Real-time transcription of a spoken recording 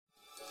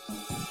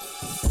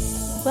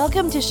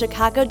Welcome to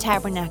Chicago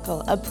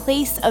Tabernacle, a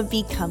place of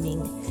becoming.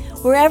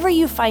 Wherever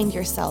you find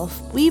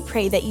yourself, we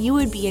pray that you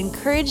would be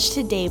encouraged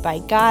today by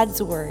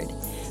God's Word.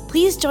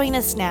 Please join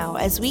us now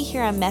as we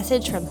hear a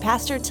message from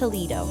Pastor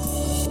Toledo.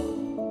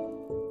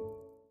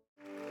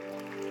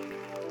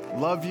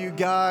 Love you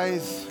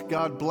guys.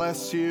 God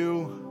bless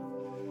you.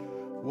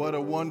 What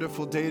a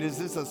wonderful day it is.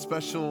 This is a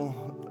special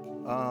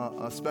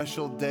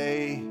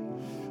day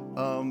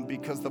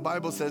because the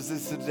Bible says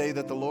this is the day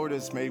that the Lord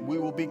has made. We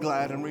will be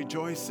glad and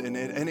rejoice in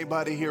it.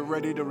 Anybody here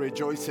ready to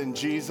rejoice in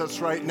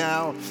Jesus right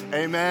now?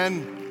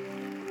 Amen.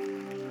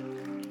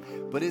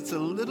 But it's a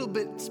little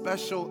bit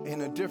special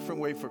in a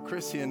different way for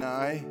Chrissy and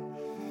I,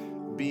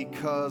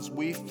 because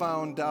we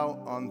found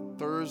out on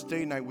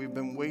Thursday night, we've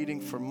been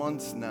waiting for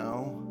months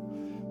now,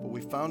 but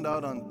we found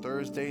out on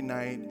Thursday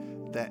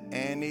night that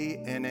Annie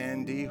and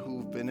Andy,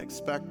 who've been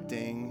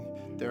expecting,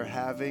 they're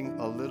having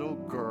a little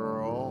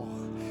girl,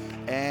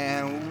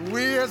 and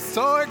we are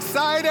so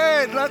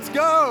excited. Let's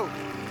go.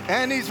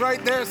 Annie's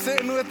right there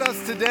sitting with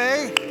us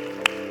today.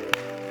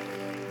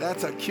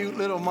 That's a cute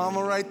little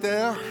mama right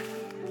there.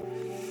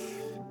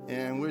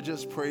 And we're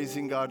just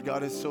praising God.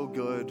 God is so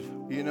good.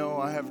 You know,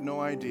 I have no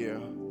idea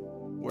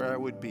where I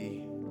would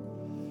be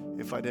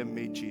if I didn't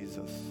meet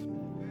Jesus.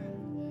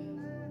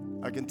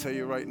 I can tell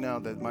you right now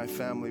that my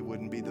family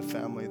wouldn't be the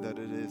family that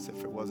it is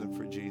if it wasn't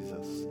for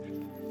Jesus.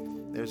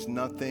 There's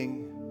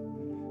nothing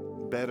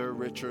better,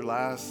 richer.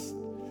 Last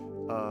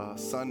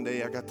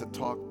Sunday, I got to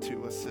talk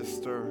to a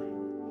sister,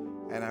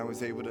 and I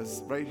was able to,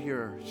 right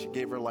here, she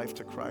gave her life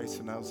to Christ,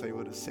 and I was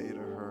able to say to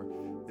her,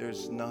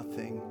 there's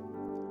nothing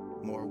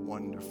more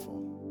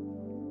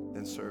wonderful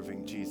than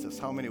serving Jesus.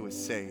 How many would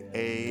say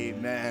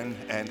amen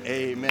and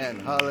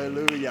amen?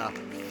 Hallelujah.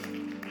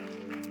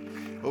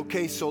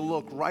 Okay, so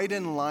look, right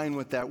in line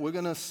with that, we're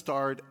going to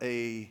start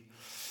a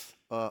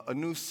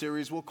new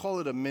series. We'll call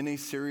it a mini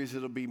series.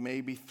 It'll be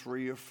maybe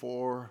 3 or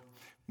 4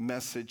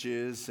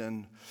 messages.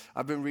 And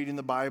I've been reading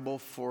the Bible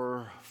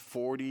for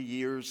 40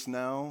 years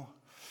now.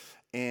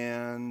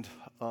 And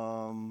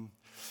one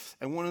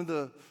of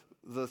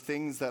the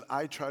things that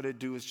I try to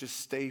do is just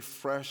stay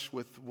fresh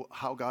with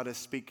how God is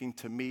speaking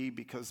to me,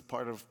 because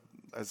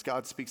as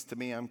God speaks to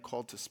me, I'm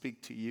called to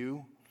speak to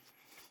you.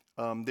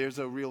 There's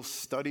a real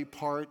study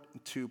part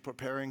to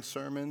preparing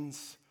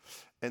sermons,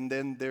 and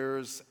then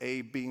there's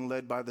a being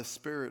led by the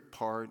Spirit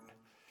part.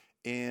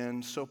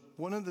 And so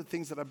one of the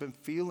things that I've been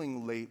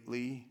feeling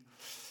lately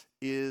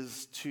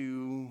is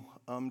to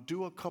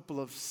do a couple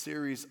of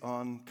series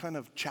on kind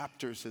of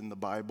chapters in the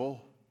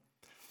Bible.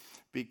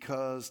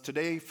 Because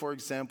today, for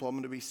example, I'm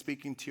going to be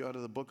speaking to you out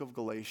of the book of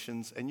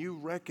Galatians, and you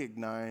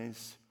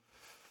recognize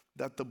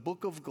that the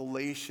book of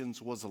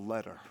Galatians was a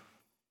letter.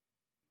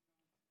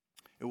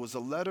 It was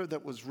a letter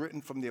that was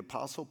written from the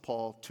Apostle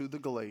Paul to the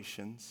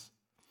Galatians.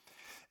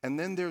 And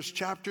then there's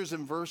chapters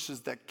and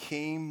verses that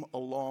came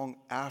along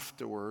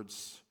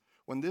afterwards.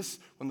 When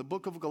the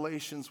book of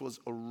Galatians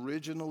was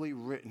originally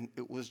written,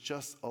 it was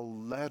just a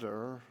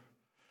letter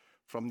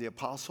from the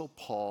Apostle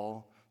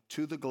Paul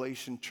to the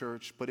Galatian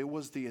church, but it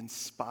was the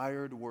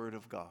inspired word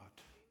of God.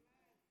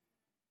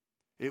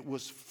 It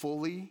was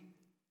fully,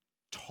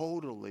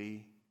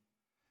 totally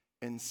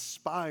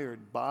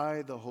inspired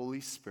by the Holy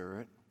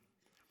Spirit.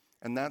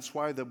 And that's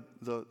why the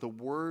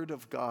word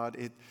of God,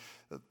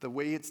 the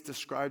way it's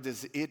described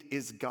is it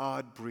is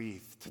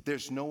God-breathed.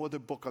 There's no other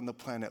book on the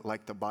planet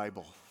like the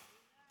Bible.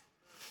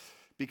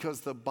 Because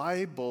the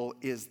Bible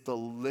is the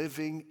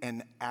living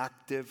and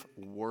active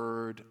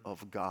word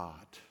of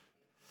God.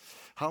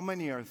 How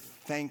many are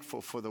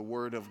thankful for the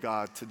word of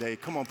God today?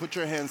 Come on, put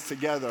your hands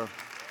together.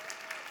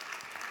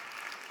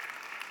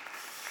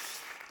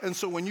 And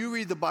so when you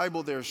read the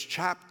Bible, there's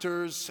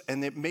chapters,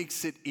 and it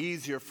makes it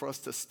easier for us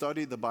to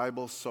study the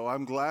Bible. So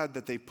I'm glad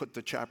that they put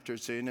the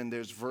chapters in, and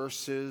there's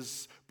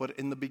verses. But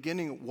in the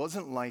beginning, it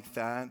wasn't like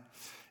that.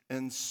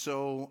 And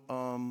so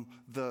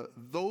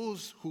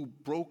those who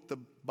broke the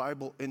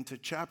Bible into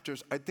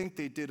chapters, I think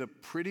they did a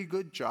pretty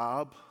good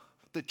job.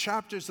 The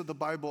chapters of the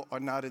Bible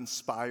are not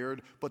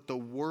inspired, but the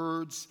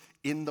words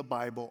in the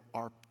Bible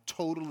are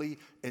totally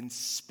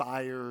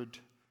inspired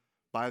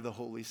by the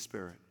Holy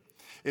Spirit.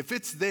 If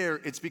it's there,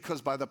 it's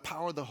because by the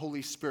power of the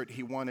Holy Spirit,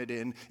 He wanted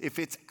in. If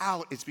it's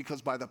out, it's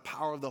because by the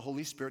power of the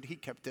Holy Spirit, He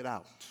kept it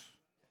out.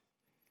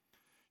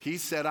 He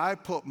said, I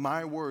put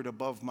my word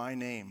above my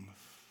name.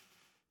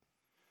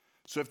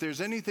 So if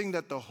there's anything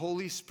that the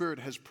Holy Spirit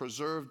has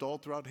preserved all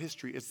throughout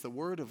history, it's the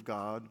word of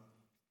God.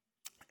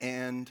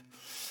 And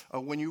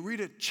when you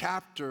read a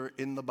chapter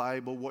in the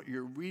Bible, what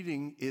you're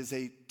reading is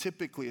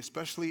typically,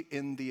 especially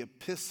in the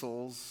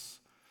epistles,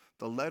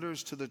 the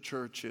letters to the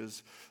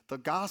churches, the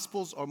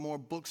Gospels are more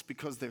books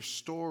because they're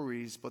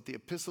stories, but the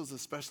epistles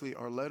especially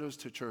are letters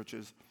to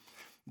churches.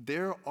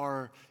 There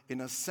are,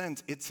 in a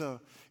sense,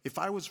 if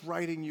I was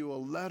writing you a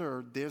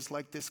letter, there's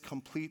like this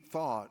complete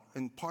thought.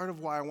 And part of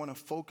why I want to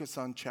focus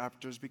on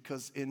chapters,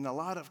 because in a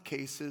lot of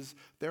cases,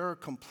 there are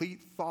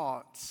complete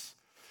thoughts.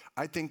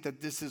 I think that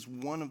this is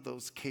one of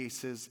those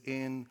cases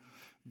in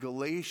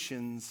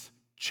Galatians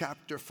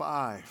chapter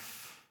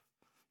 5.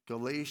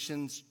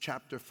 Galatians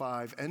chapter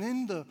 5. And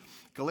in the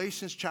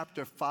Galatians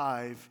chapter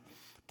 5,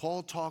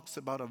 Paul talks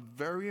about a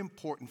very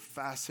important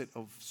facet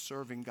of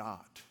serving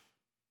God.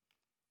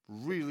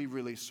 Really,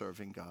 really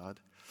serving God.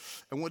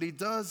 And what he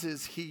does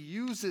is he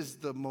uses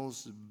the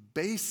most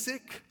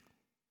basic,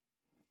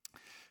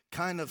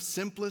 kind of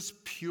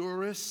simplest,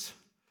 purest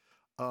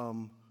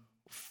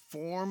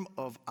form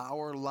of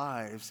our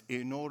lives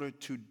in order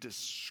to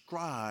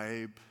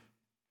describe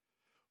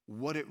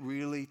what it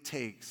really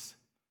takes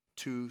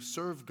to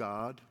serve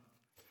God.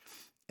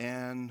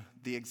 And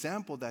the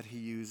example that he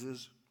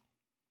uses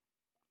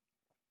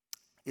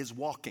is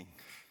walking.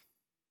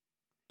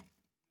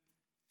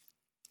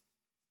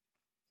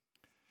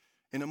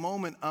 In a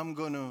moment, I'm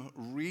going to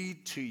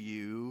read to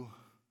you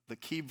the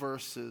key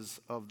verses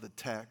of the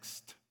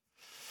text,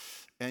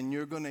 and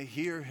you're going to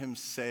hear him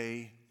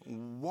say,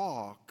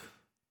 walk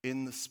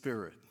in the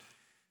Spirit.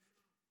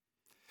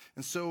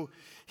 And so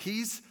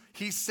he's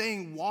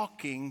saying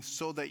walking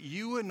so that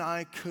you and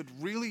I could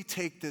really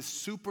take this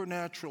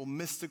supernatural,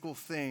 mystical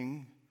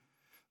thing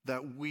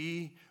that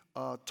we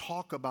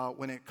talk about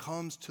when it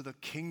comes to the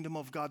kingdom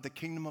of God. The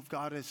kingdom of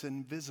God is an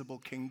invisible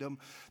kingdom.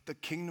 The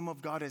kingdom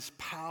of God is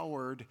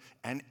powered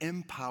and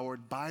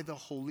empowered by the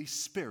Holy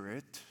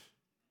Spirit.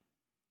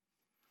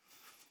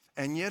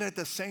 And yet at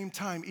the same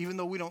time, even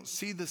though we don't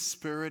see the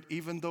Spirit,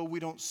 even though we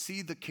don't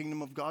see the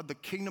kingdom of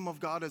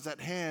God is at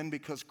hand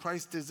because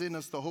Christ is in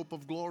us, the hope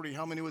of glory.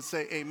 How many would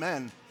say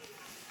amen?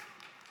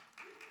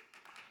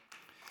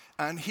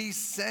 And he's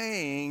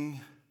saying,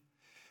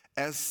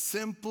 as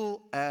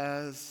simple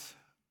as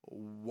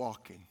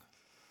walking.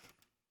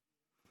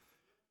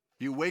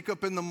 You wake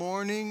up in the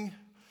morning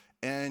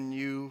and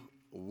you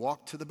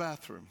walk to the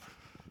bathroom.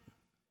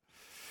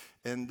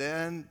 And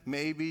then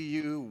maybe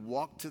you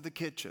walk to the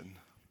kitchen.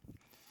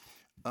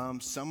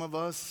 Some of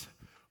us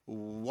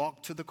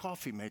walk to the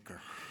coffee maker.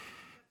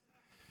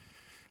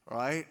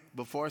 Right?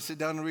 Before I sit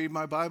down and read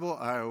my Bible,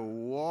 I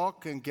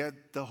walk and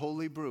get the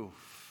holy brew,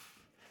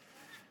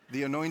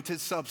 the anointed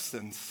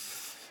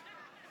substance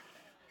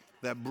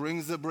that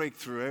brings the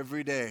breakthrough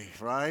every day,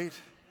 right?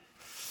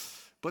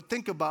 But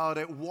think about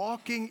it.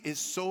 Walking is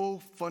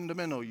so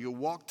fundamental. You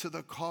walk to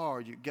the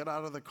car, you get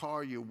out of the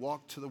car, you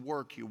walk to the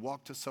work, you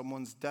walk to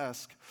someone's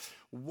desk.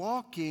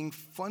 Walking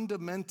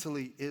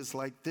fundamentally is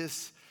like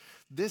this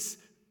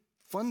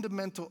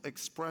fundamental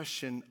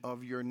expression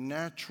of your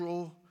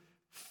natural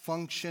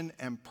function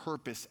and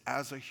purpose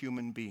as a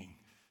human being.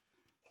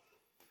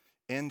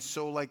 And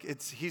so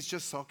he's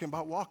just talking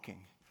about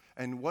walking.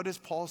 And what is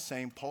Paul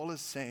saying? Paul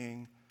is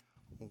saying,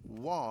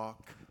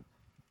 walk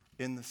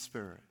in the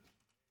Spirit.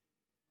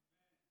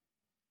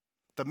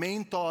 The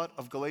main thought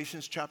of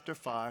Galatians chapter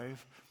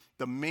 5,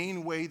 the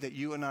main way that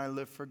you and I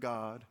live for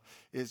God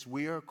is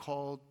we are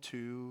called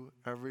to,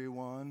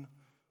 everyone,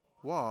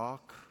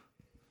 walk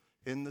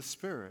in the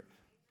Spirit.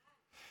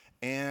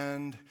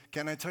 And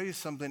can I tell you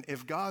something?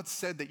 If God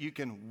said that you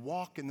can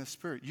walk in the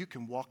Spirit, you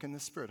can walk in the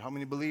Spirit. How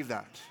many believe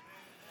that?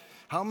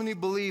 How many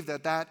believe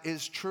that that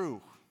is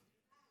true?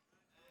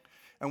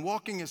 And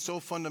walking is so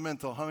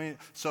fundamental.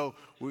 So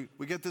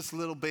we get this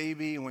little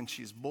baby, and when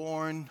she's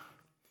born,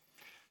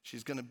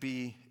 she's going to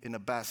be in a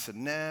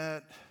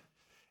bassinet,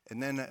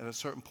 and then at a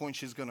certain point,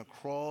 she's going to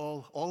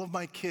crawl. All of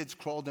my kids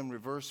crawled in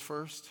reverse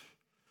first,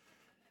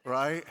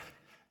 right?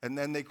 And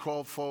then they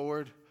crawl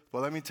forward.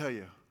 Well, let me tell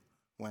you,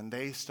 when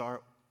they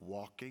start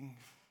walking,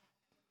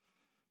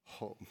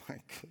 oh my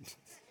goodness.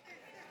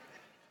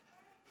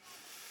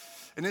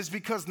 And it's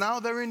because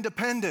now they're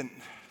independent.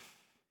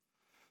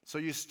 So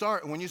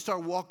when you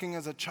start walking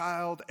as a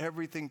child,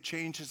 everything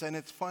changes. And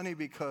it's funny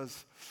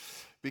because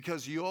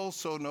you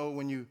also know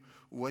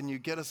when you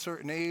get a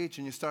certain age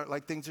and you start,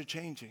 things are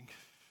changing.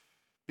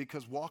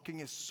 Because walking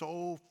is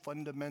so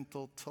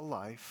fundamental to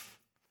life.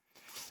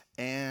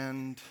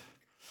 And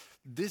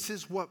this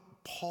is what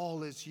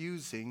Paul is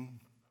using,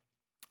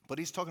 but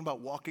he's talking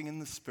about walking in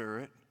the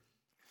Spirit.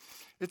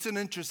 It's an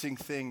interesting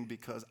thing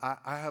because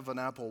I have an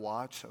Apple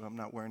Watch, and I'm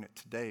not wearing it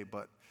today,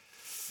 but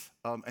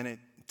and it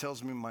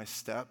tells me my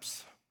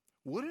steps.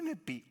 Wouldn't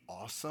it be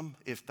awesome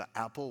if the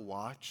Apple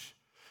Watch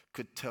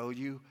could tell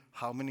you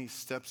how many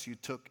steps you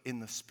took in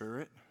the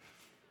Spirit?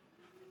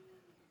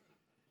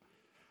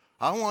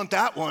 I want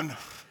that one.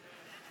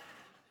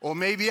 Or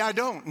maybe I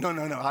don't. No,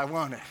 I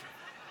want it.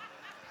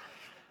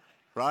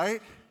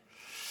 Right?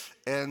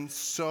 And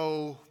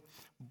so,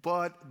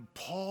 but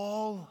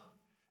Paul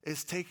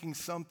is taking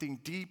something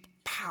deep,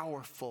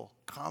 powerful,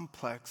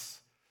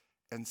 complex,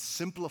 and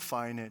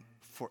simplifying it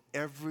for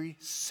every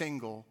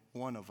single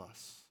one of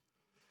us.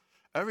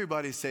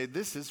 Everybody say,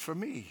 this is for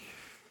me.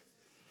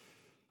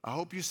 I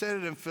hope you said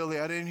it in Philly.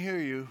 I didn't hear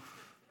you.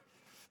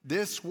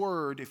 This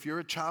word, if you're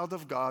a child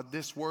of God,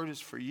 this word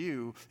is for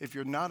you. If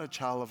you're not a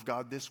child of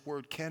God, this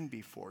word can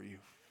be for you.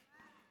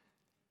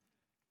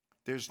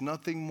 There's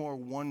nothing more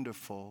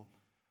wonderful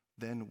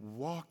than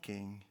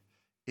walking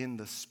in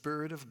the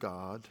Spirit of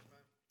God.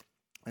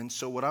 And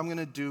so what I'm going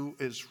to do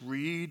is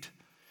read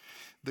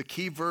the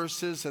key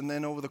verses, and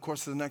then over the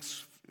course of the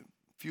next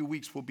few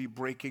weeks, we'll be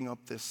breaking up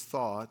this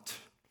thought.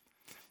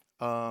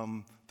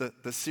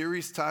 The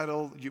series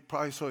title you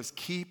probably saw is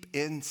Keep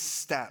in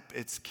Step.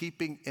 It's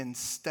keeping in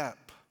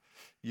step.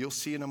 You'll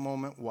see in a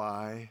moment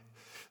why.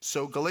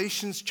 So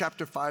Galatians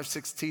chapter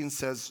 5:16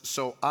 says,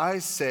 "So I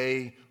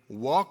say,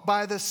 walk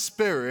by the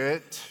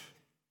Spirit,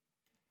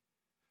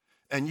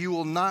 and you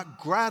will not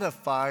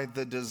gratify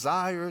the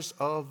desires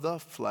of the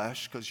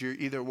flesh," because you're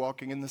either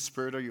walking in the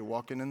Spirit or you're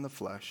walking in the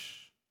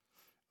flesh.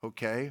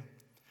 Okay?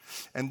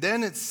 And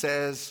then it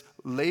says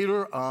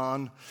later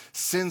on,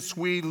 "Since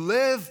we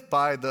live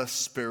by the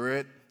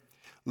Spirit,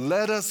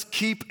 let us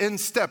keep in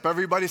step."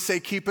 Everybody say,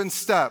 keep in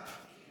step.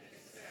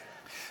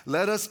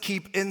 Let us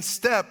keep in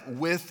step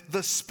with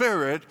the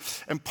Spirit.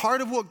 And part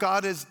of what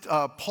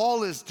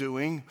Paul is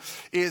doing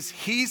is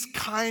he's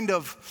kind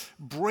of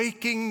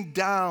breaking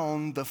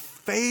down the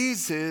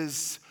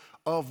phases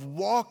of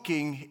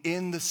walking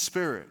in the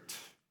Spirit.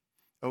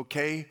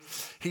 Okay?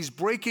 He's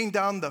breaking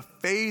down the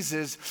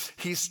phases.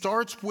 He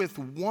starts with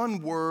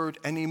one word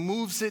and he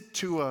moves it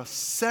to a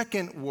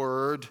second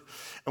word.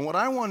 And what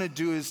I want to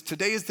do is,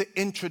 today is the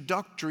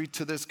introductory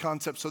to this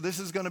concept. So this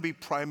is going to be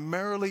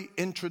primarily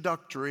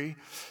introductory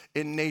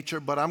in nature,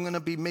 but I'm going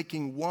to be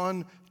making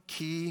one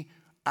key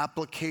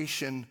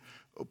application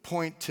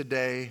point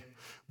today.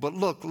 But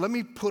look, let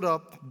me put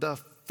up the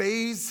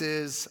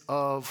phases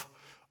of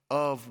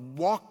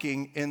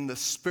walking in the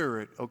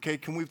Spirit. Okay,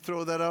 can we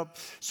throw that up?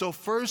 So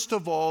first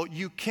of all,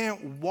 you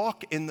can't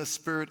walk in the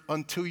Spirit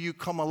until you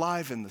come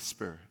alive in the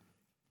Spirit.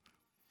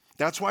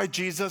 That's why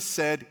Jesus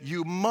said,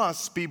 you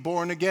must be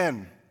born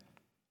again.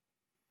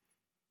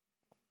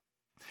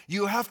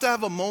 You have to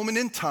have a moment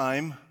in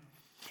time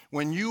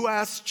when you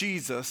ask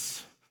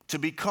Jesus to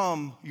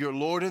become your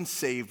Lord and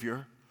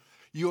Savior.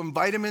 You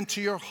invite him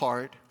into your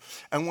heart,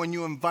 and when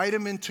you invite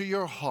him into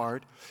your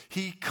heart,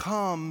 he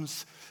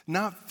comes,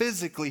 not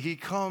physically, he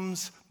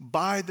comes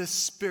by the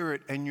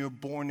Spirit, and you're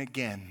born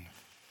again.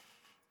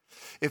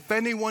 If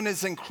anyone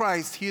is in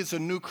Christ, he is a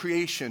new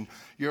creation.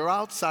 Your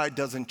outside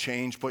doesn't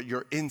change, but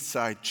your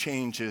inside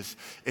changes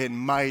in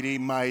mighty,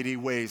 mighty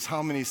ways.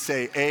 How many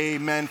say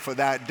amen for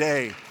that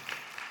day?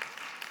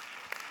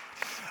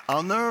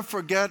 I'll never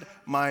forget,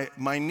 my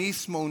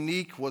niece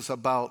Monique was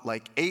about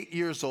 8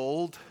 years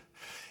old,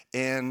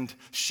 and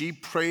she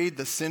prayed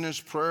the sinner's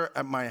prayer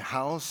at my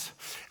house.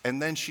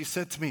 And then she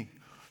said to me,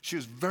 she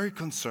was very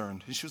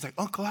concerned, and she was like,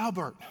 "Uncle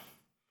Albert,"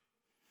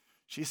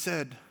 she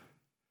said,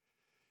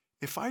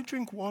 "if I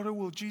drink water,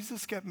 will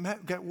Jesus get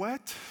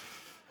wet?"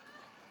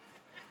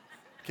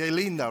 Que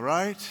linda,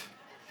 right?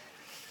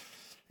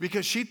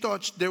 Because she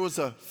thought there was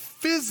a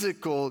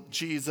physical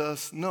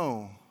Jesus.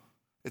 No,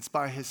 it's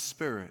by his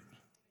Spirit.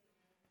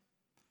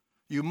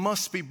 You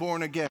must be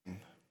born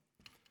again.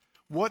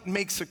 What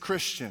makes a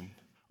Christian?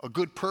 A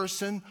good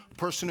person, a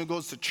person who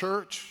goes to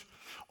church,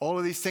 all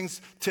of these things.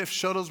 Tiff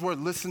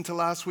Shuttlesworth listened to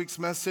last week's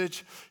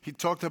message. He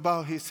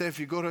said if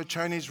you go to a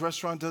Chinese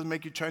restaurant, it doesn't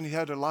make you Chinese. He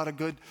had a lot of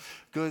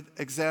good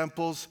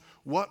examples.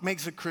 What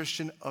makes a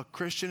Christian? A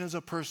Christian is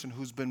a person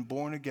who's been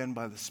born again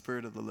by the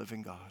Spirit of the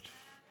living God.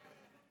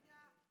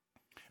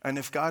 And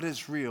if God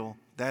is real,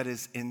 that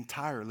is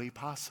entirely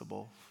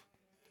possible.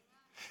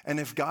 And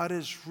if God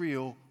is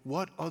real,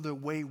 what other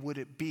way would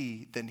it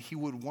be than he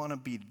would want to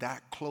be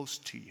that close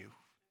to you?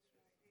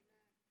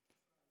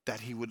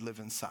 That he would live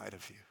inside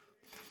of you.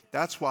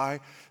 That's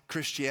why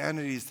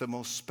Christianity is the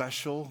most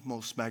special,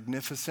 most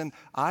magnificent.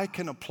 I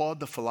can applaud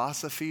the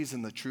philosophies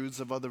and the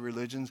truths of other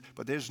religions,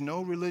 but there's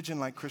no religion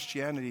like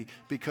Christianity,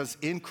 because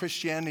in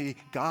Christianity,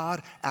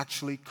 God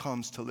actually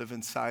comes to live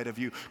inside of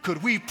you.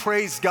 Could we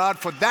praise God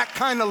for that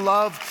kind of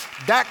love,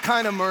 that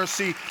kind of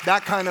mercy,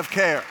 that kind of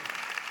care?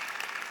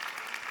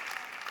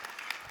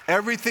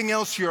 Everything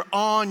else, you're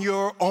on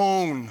your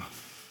own.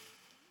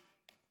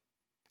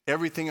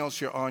 Everything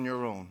else, you're on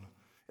your own,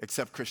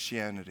 except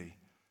Christianity.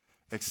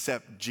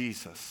 Except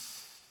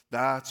Jesus.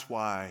 That's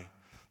why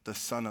the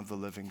Son of the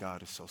living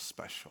God is so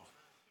special.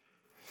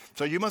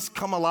 So you must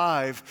come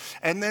alive.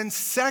 And then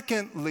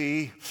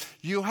secondly,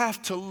 you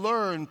have to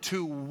learn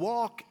to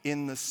walk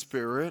in the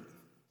Spirit.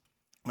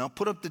 And I'll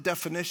put up the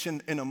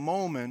definition in a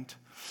moment.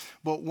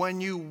 But when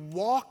you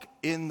walk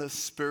in the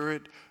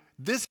Spirit,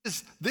 this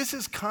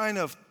is kind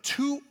of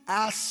two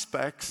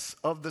aspects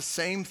of the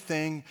same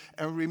thing.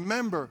 And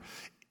remember,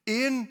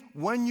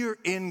 when you're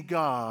in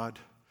God,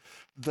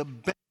 the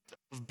benefit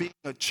of being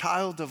a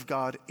child of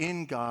God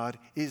in God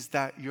is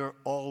that you're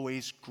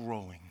always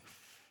growing.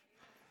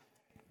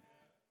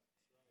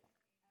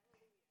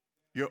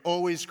 You're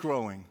always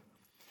growing.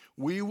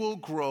 We will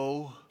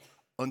grow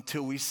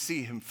until we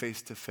see him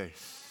face to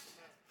face.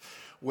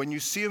 When you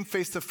see him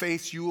face to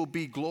face, you will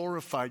be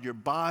glorified. Your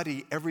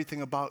body,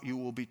 everything about you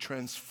will be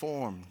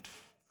transformed.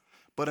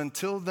 But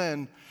until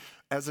then,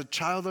 as a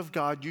child of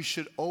God, you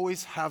should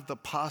always have the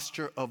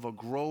posture of a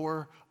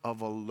grower,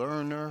 of a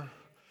learner,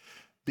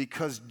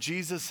 because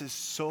Jesus is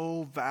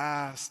so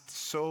vast,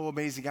 so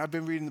amazing. I've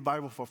been reading the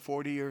Bible for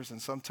 40 years,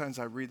 and sometimes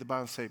I read the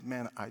Bible and say,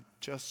 man, I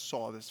just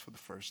saw this for the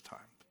first time.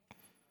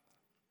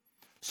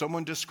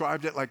 Someone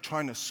described it like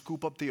trying to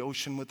scoop up the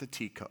ocean with a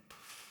teacup.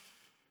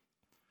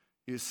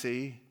 You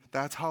see,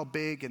 That's how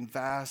big and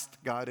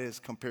vast God is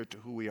compared to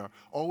who we are.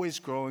 Always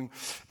growing.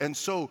 And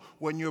so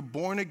when you're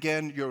born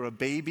again, you're a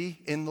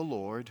baby in the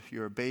Lord.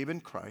 You're a babe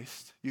in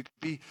Christ. You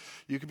could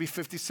be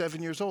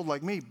 57 years old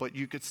like me, but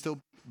you could still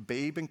be a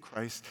babe in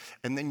Christ.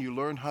 And then you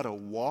learn how to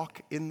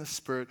walk in the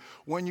Spirit.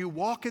 When you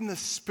walk in the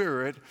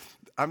Spirit,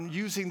 I'm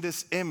using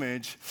this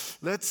image.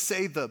 Let's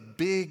say the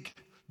big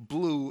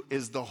blue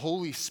is the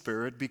Holy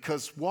Spirit,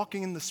 because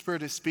walking in the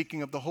Spirit is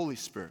speaking of the Holy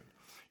Spirit.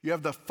 You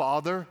have the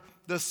Father,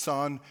 the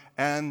Son,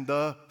 and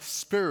the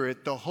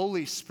Spirit, the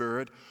Holy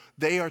Spirit.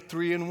 They are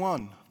 3 in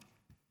 1.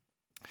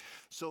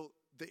 So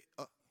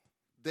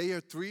they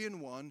are 3 in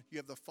 1. You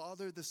have the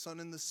Father, the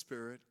Son, and the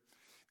Spirit.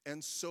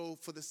 And so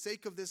for the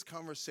sake of this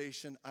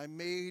conversation, I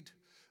made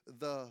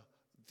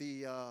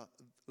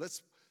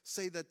let's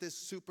say that this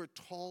super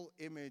tall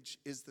image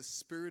is the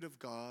Spirit of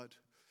God.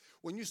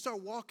 When you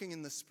start walking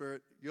in the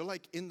Spirit, you're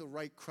like in the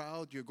right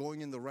crowd. You're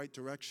going in the right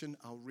direction.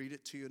 I'll read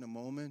it to you in a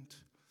moment.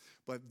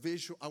 But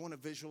I want to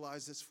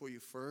visualize this for you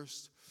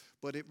first.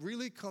 But it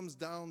really comes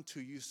down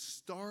to you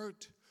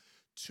start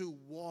to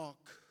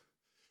walk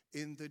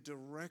in the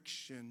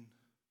direction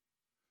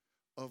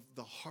of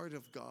the heart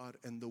of God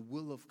and the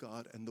will of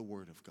God and the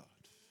Word of God.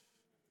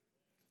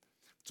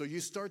 So you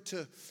start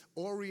to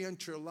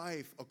orient your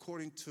life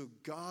according to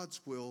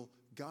God's will,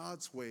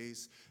 God's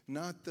ways,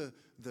 not the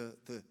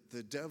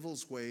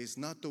devil's ways,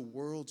 not the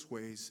world's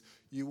ways.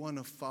 You want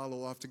to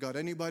follow after God.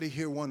 Anybody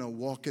here want to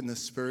walk in the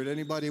Spirit?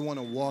 Anybody want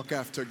to walk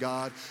after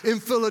God? In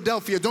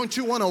Philadelphia, don't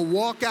you want to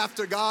walk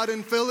after God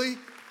in Philly?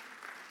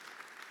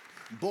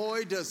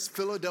 Boy, does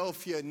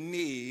Philadelphia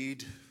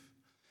need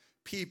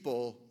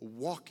people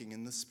walking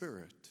in the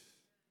Spirit.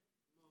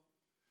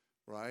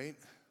 Right?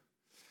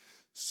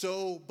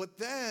 So, but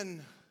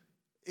then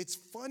it's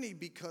funny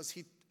because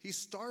he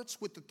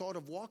starts with the thought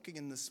of walking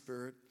in the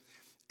Spirit,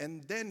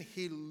 and then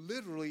he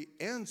literally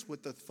ends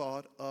with the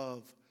thought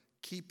of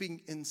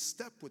keeping in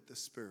step with the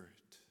Spirit,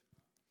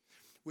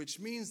 which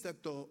means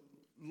that the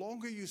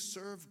longer you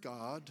serve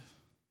God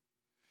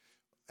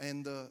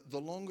and the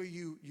longer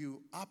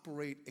you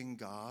operate in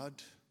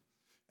God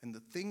and the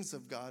things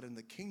of God and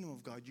the kingdom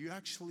of God, you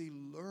actually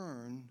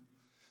learn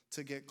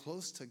to get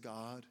close to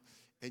God,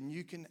 and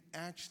you can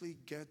actually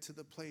get to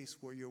the place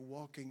where you're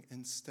walking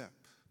in step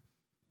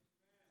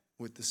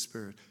with the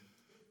Spirit.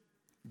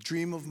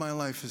 Dream of my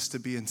life is to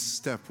be in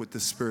step with the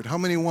Spirit. How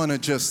many want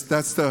to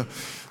that's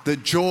the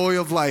joy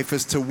of life,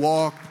 is to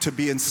walk, to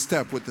be in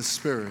step with the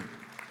Spirit.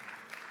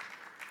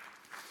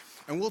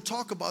 And we'll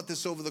talk about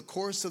this over the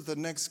course of the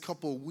next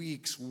couple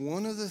weeks.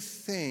 One of the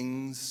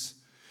things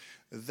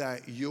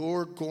that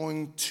you're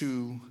going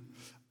to,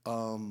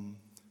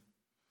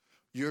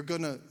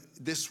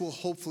 this will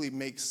hopefully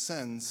make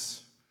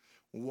sense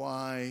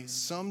why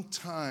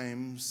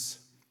sometimes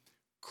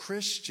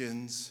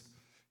Christians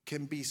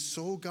can be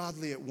so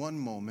godly at one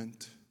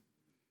moment,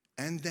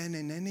 and then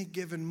in any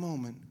given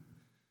moment,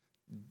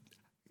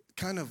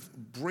 kind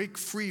of break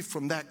free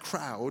from that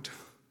crowd,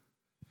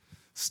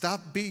 stop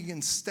being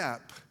in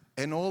step,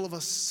 and all of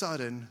a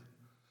sudden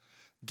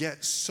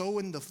get so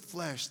in the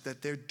flesh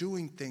that they're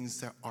doing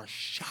things that are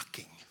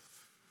shocking.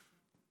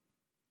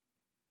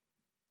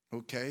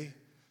 Okay?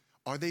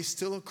 Are they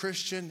still a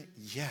Christian?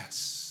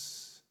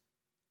 Yes.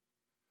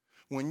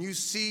 When you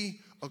see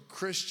a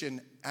Christian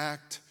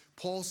act,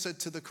 Paul said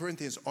to the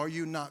Corinthians, are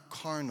you not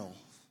carnal?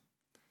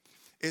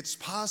 It's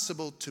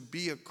possible to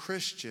be a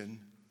Christian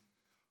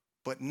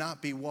but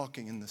not be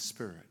walking in the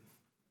Spirit.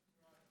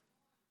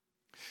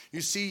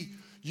 You see,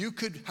 you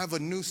could have a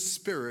new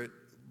spirit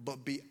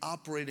but be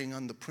operating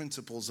on the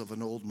principles of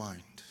an old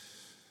mind.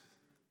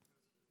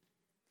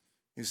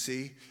 You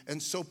see?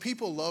 And so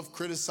people love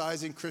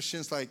criticizing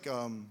Christians, like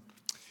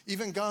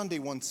even Gandhi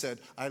once said,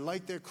 I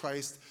like their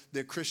Christ,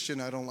 their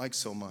Christian I don't like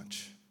so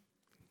much.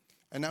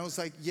 And I was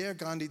like, yeah,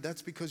 Gandhi,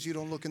 that's because you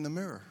don't look in the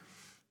mirror.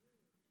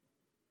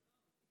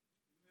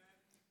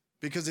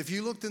 Because if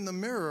you looked in the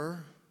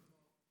mirror,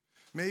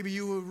 maybe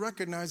you would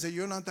recognize that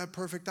you're not that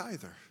perfect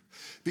either.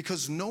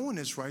 Because no one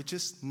is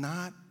righteous,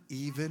 not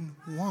even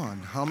one.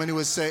 How many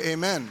would say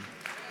amen?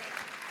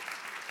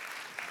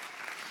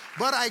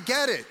 But I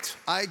get it.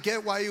 I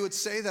get why you would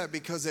say that,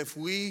 because if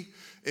we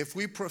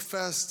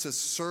profess to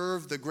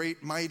serve the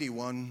great mighty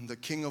one, the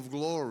King of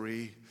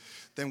glory,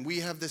 then we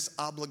have this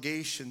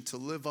obligation to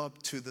live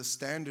up to the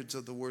standards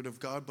of the Word of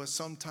God, but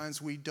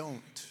sometimes we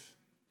don't.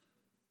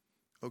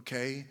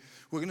 Okay?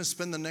 We're going to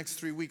spend the next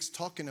 3 weeks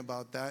talking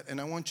about that,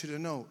 and I want you to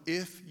know,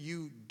 if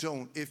you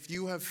don't, if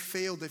you have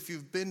failed, if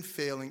you've been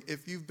failing,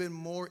 if you've been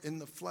more in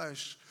the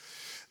flesh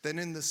than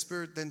in the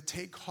Spirit, then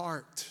take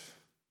heart,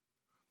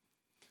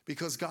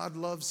 because God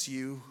loves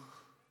you,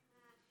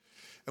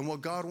 and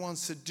what God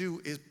wants to do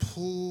is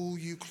pull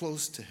you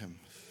close to Him.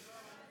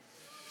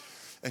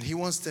 And He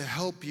wants to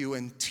help you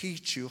and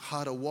teach you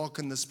how to walk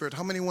in the Spirit.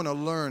 How many want to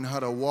learn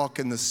how to walk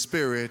in the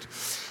Spirit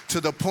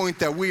to the point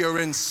that we are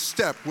in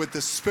step with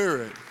the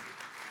Spirit?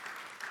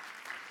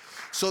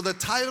 So the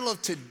title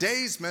of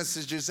today's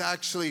message is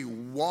actually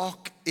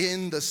Walk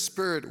in the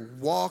Spirit.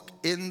 Walk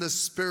in the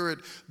Spirit.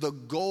 The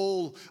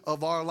goal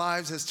of our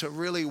lives is to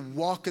really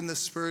walk in the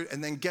Spirit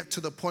and then get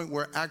to the point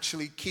where we're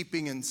actually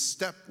keeping in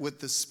step with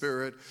the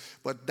Spirit.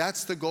 But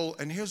that's the goal.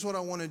 And here's what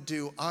I want to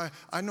do.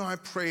 I know I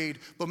prayed,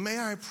 but may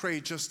I pray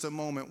just a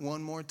moment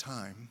one more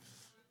time?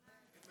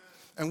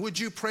 And would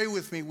you pray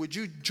with me? Would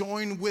you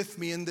join with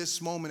me in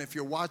this moment? If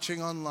you're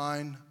watching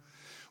online,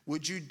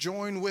 would you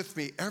join with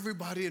me?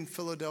 Everybody in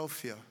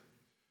Philadelphia.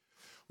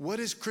 What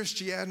is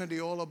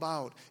Christianity all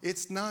about?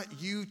 It's not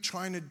you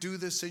trying to do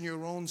this in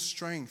your own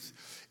strength.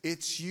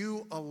 It's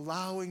you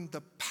allowing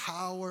the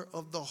power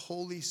of the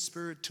Holy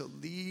Spirit to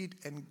lead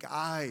and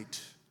guide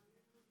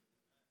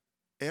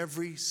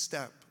every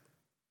step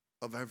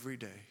of every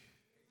day.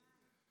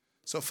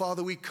 So,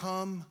 Father, we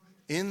come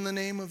in the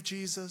name of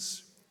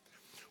Jesus.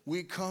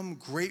 We come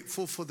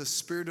grateful for the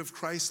Spirit of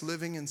Christ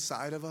living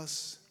inside of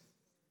us.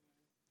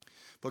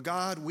 But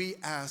God, we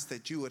ask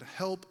that you would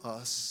help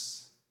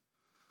us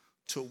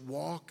to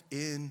walk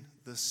in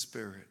the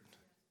Spirit.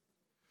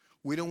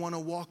 We don't want to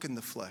walk in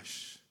the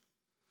flesh.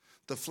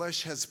 The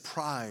flesh has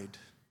pride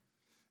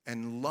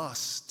and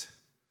lust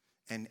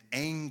and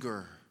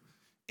anger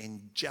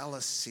and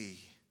jealousy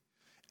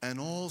and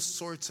all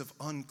sorts of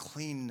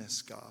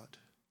uncleanness, God.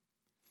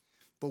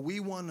 But we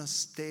want to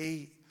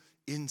stay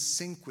in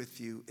sync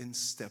with you, in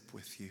step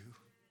with you.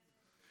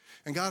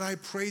 And God, I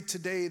pray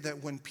today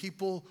that when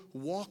people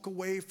walk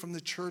away from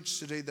the church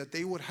today, that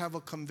they would have a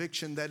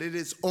conviction that it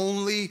is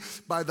only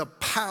by the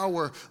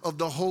power of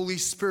the Holy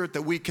Spirit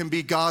that we can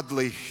be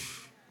godly.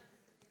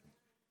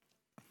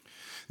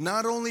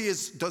 Not only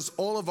does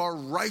all of our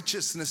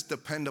righteousness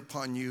depend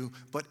upon you,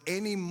 but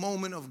any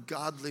moment of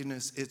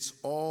godliness, it's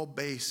all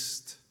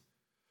based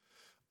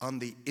on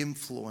the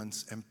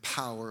influence and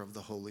power of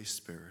the Holy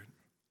Spirit.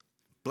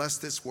 Bless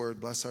this word,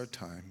 bless our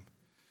time,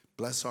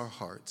 bless our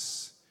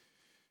hearts.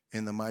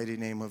 In the mighty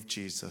name of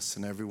Jesus.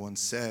 And everyone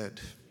said,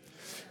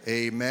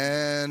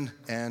 amen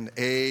and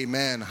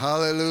amen.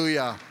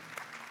 Hallelujah.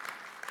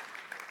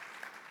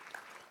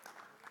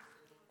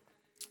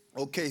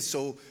 Okay,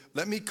 so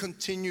let me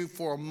continue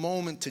for a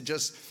moment to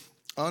just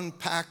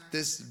unpack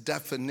this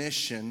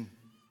definition.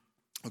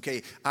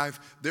 Okay,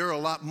 there are a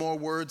lot more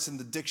words in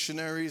the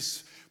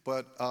dictionaries,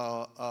 but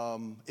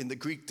in the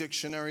Greek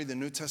dictionary, the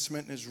New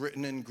Testament is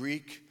written in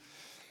Greek.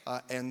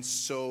 And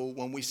so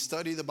when we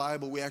study the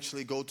Bible, we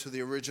actually go to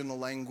the original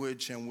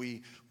language, and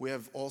we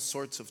have all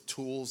sorts of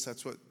tools.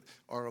 That's what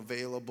are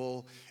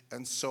available.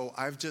 And so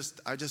I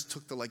just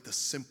took the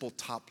simple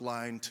top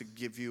line to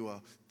give you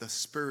the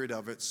spirit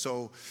of it.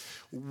 So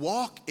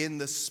walk in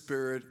the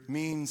Spirit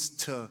means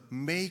to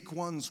make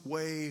one's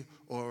way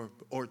or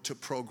to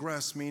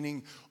progress,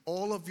 meaning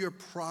all of your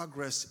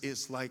progress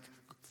is like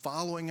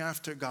following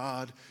after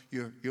God.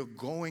 You're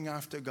going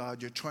after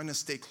God. You're trying to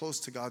stay close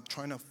to God,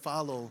 trying to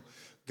follow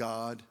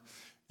God.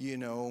 You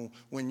know,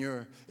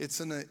 it's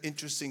an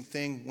interesting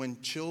thing. When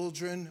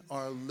children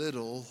are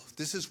little,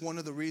 this is one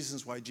of the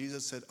reasons why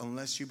Jesus said,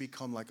 unless you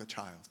become like a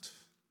child.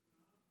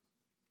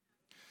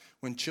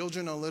 When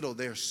children are little,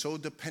 they are so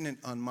dependent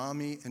on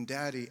mommy and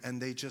daddy,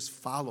 and they just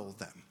follow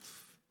them.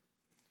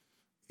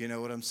 You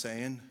know what I'm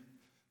saying?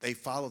 They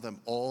follow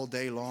them all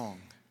day long.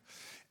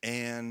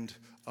 And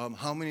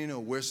how many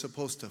know we're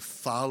supposed to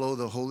follow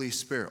the Holy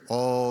Spirit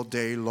all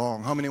day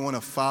long? How many want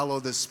to follow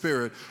the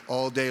Spirit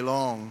all day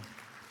long?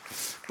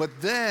 But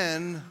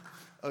then,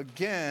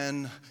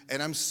 again,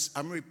 and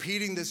I'm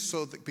repeating this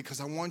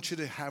because I want you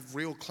to have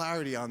real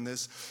clarity on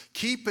this.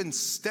 Keep in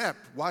step,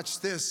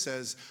 watch this,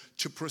 says,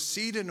 to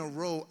proceed in a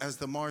row as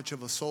the march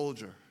of a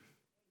soldier.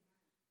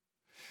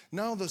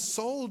 Now, the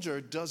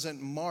soldier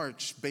doesn't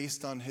march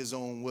based on his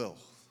own will.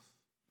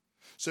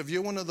 So if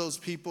you're one of those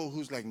people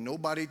who's like,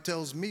 nobody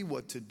tells me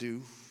what to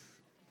do,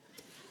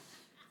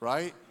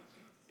 right?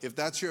 If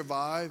that's your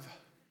vibe,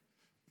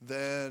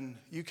 then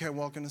you can't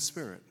walk in the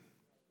Spirit.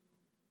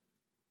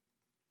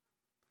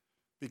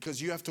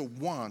 Because you have to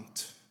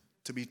want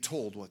to be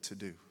told what to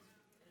do.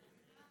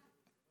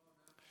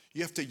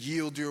 You have to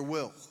yield your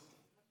will.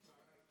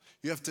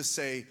 You have to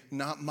say,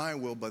 not my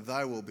will, but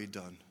thy will be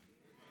done.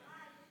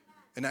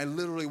 And I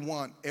literally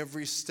want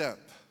every step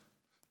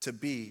to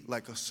be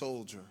like a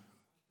soldier.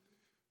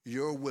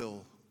 Your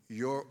will,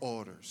 your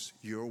orders,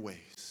 your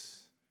ways.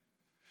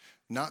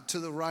 Not to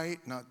the right,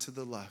 not to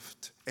the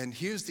left. And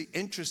here's the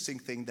interesting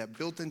thing that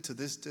built into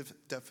this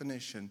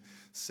definition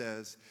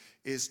says,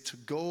 is to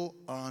go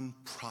on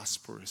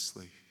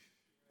prosperously.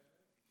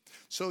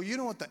 So you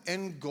know what the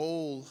end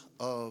goal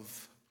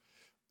of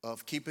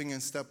keeping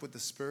in step with the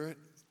Spirit?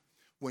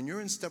 When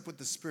you're in step with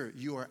the Spirit,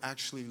 you are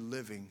actually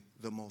living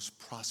the most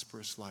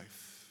prosperous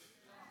life.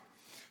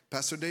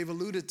 Pastor Dave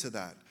alluded to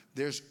that.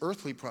 There's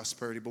earthly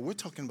prosperity, but we're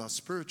talking about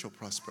spiritual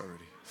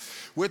prosperity.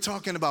 We're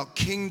talking about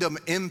kingdom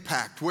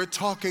impact. We're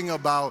talking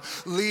about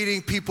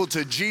leading people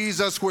to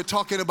Jesus. We're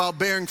talking about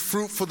bearing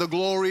fruit for the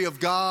glory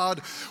of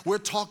God. We're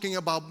talking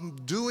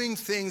about doing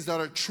things that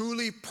are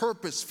truly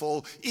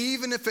purposeful,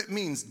 even if it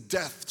means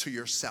death to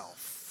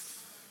yourself.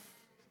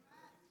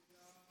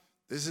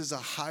 This is a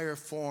higher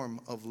form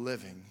of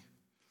living.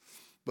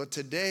 But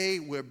today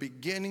we're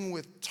beginning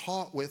with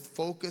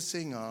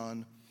focusing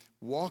on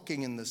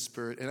walking in the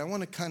Spirit. And I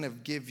want to kind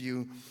of give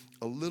you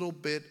a little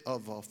bit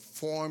of a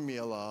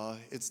formula.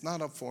 It's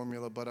not a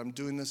formula, but I'm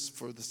doing this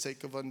for the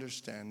sake of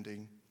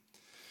understanding.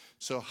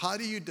 So how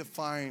do you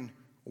define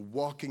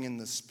walking in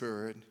the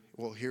Spirit?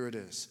 Well, here it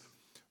is.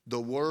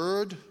 The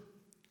Word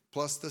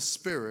plus the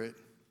Spirit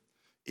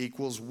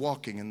equals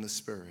walking in the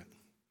Spirit.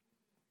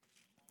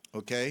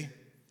 Okay?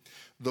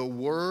 The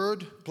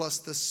Word plus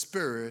the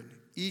Spirit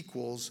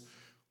equals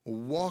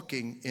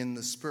walking in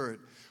the Spirit.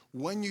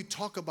 When you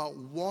talk about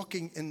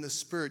walking in the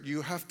Spirit,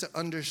 you have to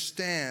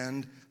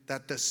understand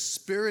that the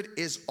Spirit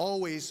is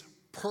always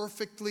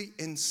perfectly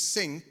in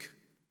sync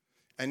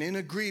and in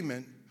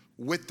agreement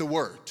with the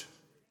Word.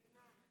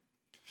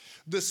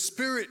 The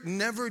Spirit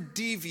never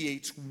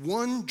deviates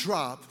one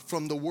drop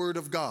from the Word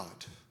of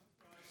God.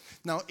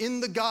 Now, in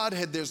the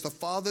Godhead, there's the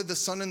Father, the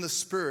Son, and the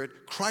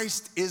Spirit.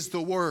 Christ is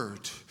the Word.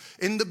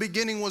 In the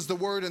beginning was the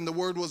Word, and the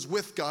Word was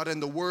with God,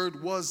 and the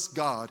Word was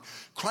God.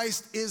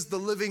 Christ is the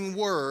living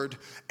Word,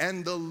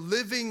 and the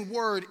living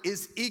Word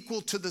is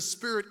equal to the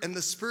Spirit, and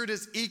the Spirit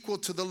is equal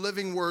to the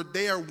living Word.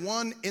 They are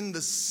one in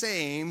the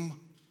same,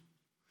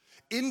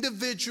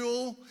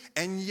 individual,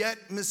 and yet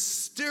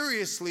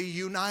mysteriously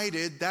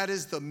united. That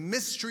is the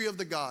mystery of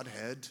the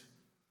Godhead.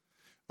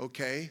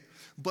 Okay?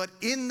 But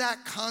in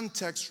that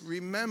context,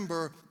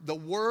 remember, the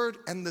Word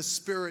and the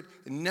Spirit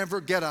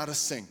never get out of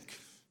sync.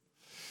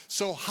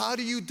 So how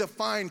do you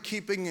define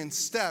keeping in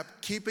step?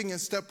 Keeping in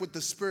step with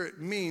the Spirit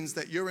means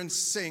that you're in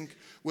sync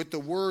with the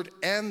Word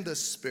and the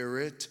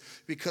Spirit,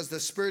 because the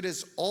Spirit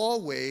is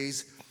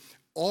always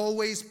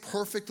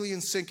perfectly in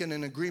sync and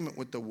in agreement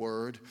with the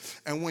Word.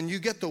 And when you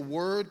get the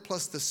Word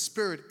plus the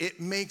Spirit, it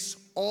makes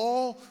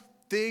all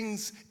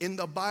things in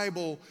the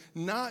Bible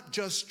not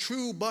just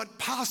true, but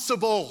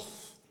possible.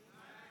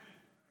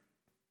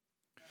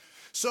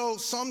 So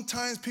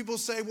sometimes people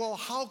say, well,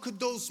 how could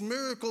those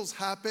miracles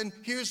happen?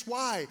 Here's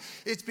why.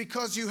 It's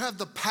because you have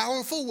the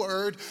powerful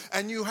Word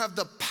and you have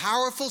the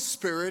powerful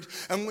Spirit.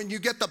 And when you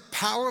get the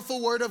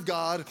powerful Word of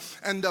God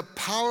and the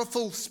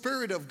powerful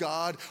Spirit of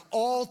God,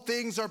 all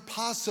things are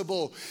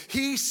possible.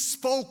 He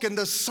spoke and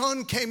the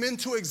Son came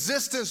into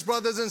existence,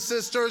 brothers and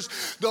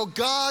sisters. Though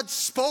God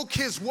spoke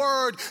His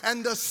Word,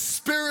 and the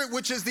Spirit,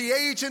 which is the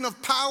agent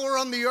of power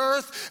on the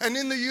earth and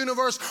in the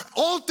universe,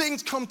 all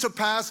things come to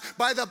pass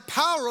by the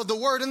power of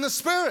the Word and the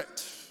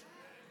Spirit.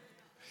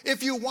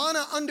 If you want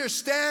to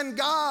understand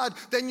God,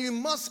 then you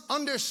must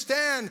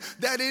understand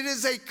that it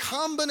is a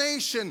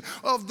combination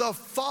of the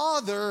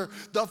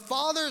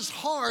Father's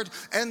heart,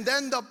 and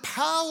then the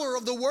power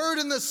of the Word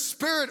and the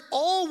Spirit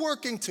all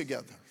working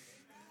together.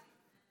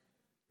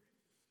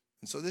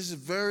 And so this is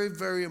very,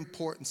 very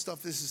important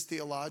stuff. This is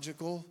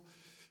theological,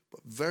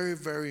 but very,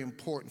 very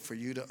important for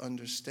you to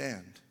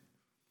understand.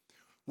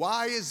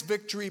 Why is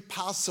victory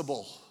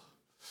possible?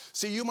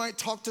 See, you might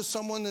talk to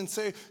someone and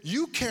say,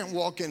 you can't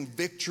walk in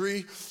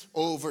victory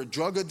over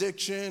drug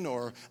addiction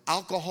or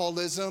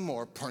alcoholism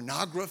or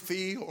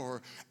pornography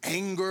or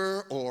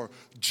anger or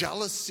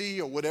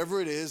jealousy or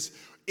whatever it is.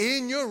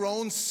 In your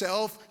own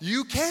self,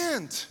 you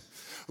can't.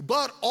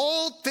 But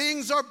all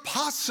things are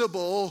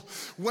possible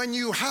when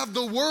you have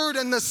the Word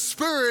and the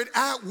Spirit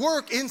at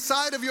work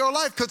inside of your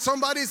life. Could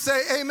somebody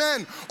say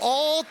amen?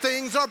 All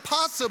things are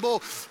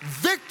possible.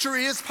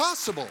 Victory is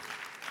possible.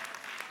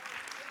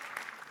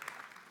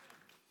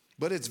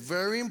 But it's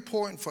very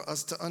important for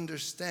us to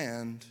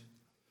understand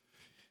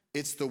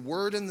it's the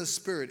Word and the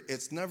Spirit.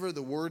 It's never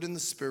the Word and the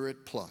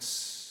Spirit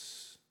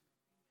plus.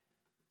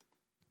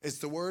 It's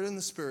the Word and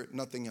the Spirit,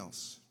 nothing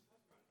else.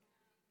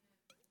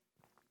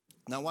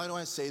 Now, why do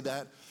I say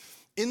that?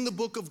 In the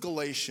book of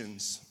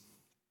Galatians,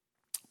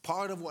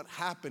 part of what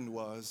happened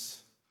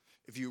was,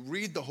 if you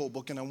read the whole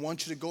book, and I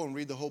want you to go and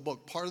read the whole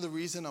book, part of the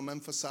reason I'm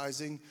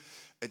emphasizing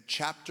a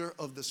chapter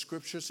of the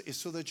Scriptures is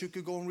so that you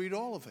could go and read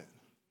all of it.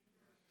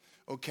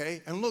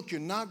 Okay? And look, you're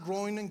not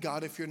growing in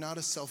God if you're not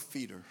a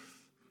self-feeder.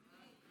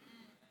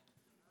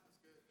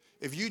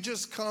 If you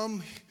just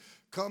come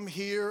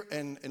here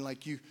and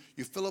like you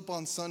fill up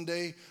on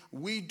Sunday,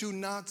 we do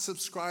not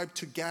subscribe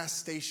to gas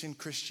station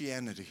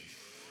Christianity.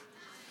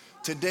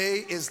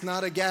 Today is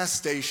not a gas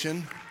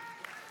station.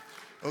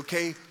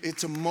 Okay,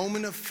 it's a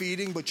moment of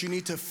feeding, but you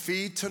need to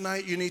feed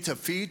tonight, you need to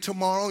feed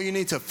tomorrow, you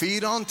need to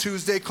feed on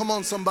Tuesday. Come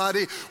on,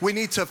 somebody. We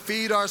need to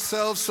feed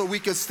ourselves so we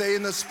can stay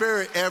in the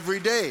Spirit every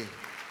day.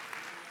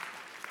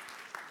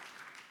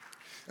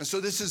 And so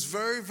this is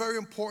very, very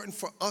important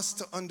for us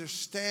to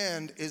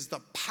understand is the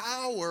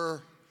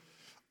power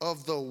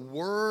of the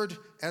Word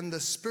and the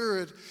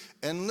Spirit.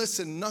 And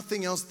listen,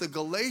 nothing else. The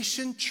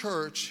Galatian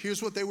church,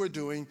 here's what they were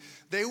doing.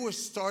 They were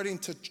trying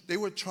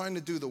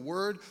to do the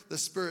Word, the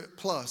Spirit,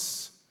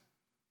 plus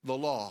the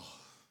law.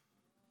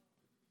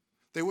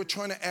 They were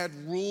trying to add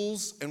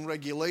rules and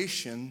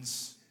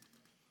regulations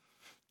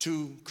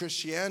to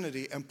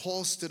Christianity, and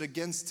Paul stood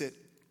against it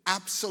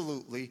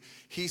Absolutely.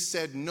 He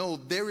said, no,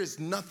 there is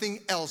nothing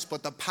else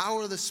but the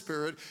power of the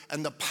Spirit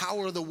and the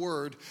power of the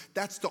Word.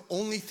 That's the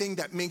only thing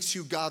that makes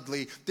you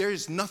godly. There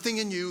is nothing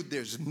in you.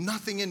 There's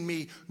nothing in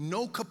me.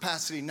 No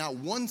capacity. Not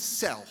one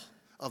cell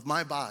of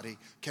my body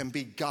can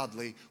be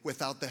godly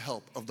without the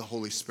help of the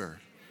Holy Spirit.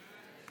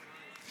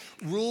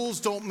 Rules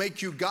don't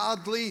make you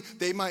godly.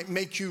 They might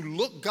make you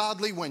look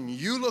godly when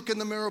you look in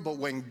the mirror, but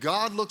when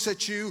God looks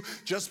at you,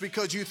 just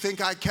because you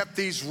think I kept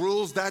these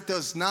rules, that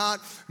does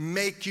not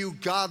make you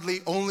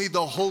godly. Only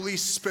the Holy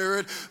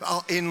Spirit,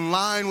 in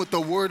line with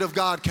the Word of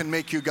God, can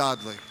make you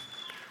godly.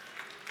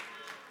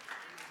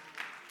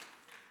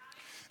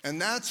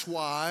 And that's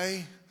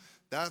why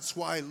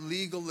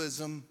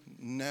legalism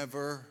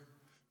never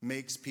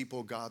makes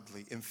people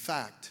godly. In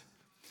fact,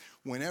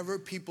 whenever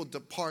people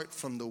depart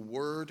from the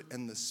Word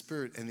and the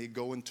Spirit and they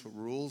go into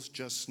rules,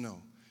 just know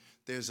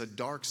there's a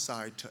dark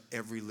side to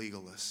every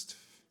legalist.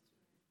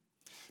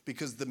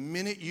 Because the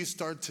minute you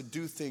start to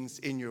do things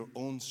in your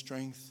own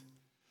strength,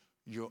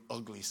 your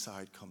ugly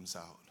side comes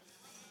out.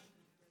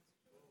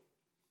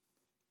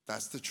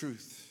 That's the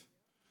truth.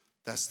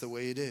 That's the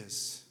way it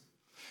is.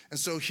 And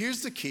so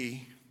here's the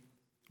key,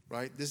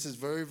 right? This is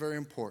very, very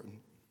important.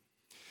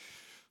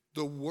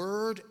 The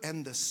Word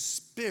and the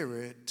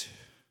Spirit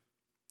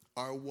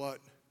are what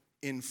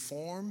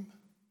inform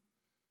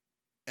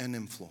and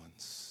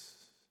influence.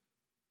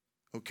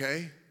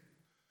 Okay?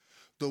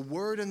 The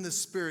Word and the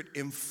Spirit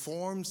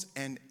informs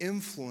and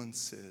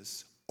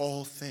influences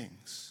all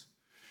things.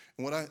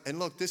 And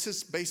look, this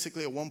is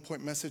basically a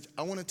one-point message.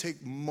 I want to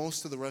take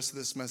most of the rest of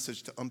this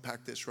message to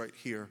unpack this right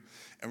here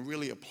and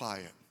really apply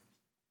it.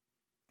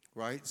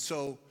 Right?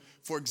 So,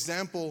 for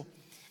example,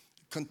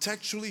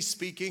 contextually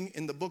speaking,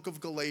 in the book of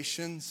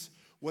Galatians,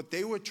 what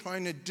they were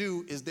trying to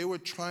do is they were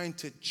trying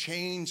to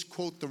change,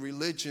 quote, the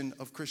religion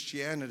of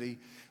Christianity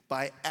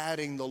by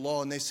adding the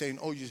law. And they're saying,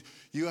 oh,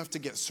 you have to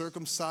get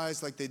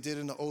circumcised like they did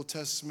in the Old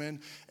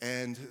Testament.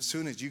 And as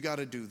soon as you got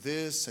to do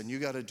this and you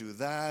got to do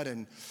that.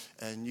 And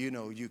you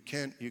know, you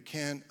can't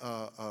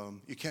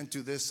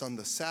do this on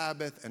the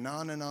Sabbath, and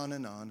on and on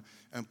and on.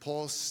 And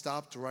Paul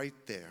stopped right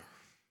there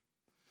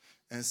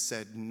and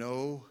said,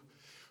 no,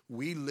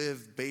 we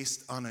live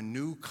based on a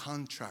new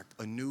contract,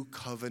 a new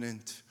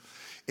covenant.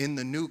 In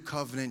the new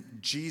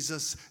covenant,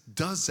 Jesus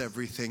does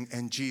everything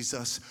and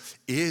Jesus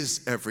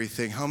is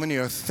everything. How many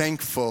are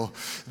thankful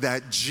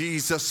that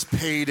Jesus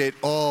paid it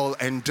all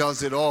and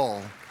does it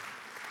all?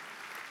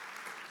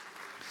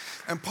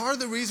 And part of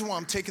the reason why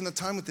I'm taking the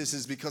time with this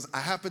is because I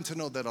happen to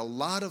know that a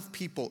lot of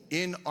people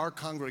in our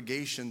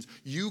congregations,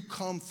 you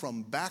come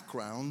from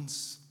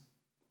backgrounds,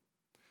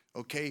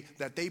 okay,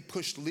 that they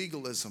pushed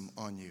legalism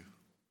on you.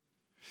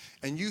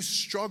 And you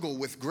struggle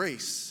with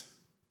grace.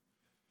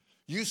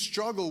 You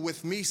struggle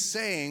with me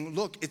saying,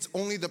 look, it's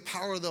only the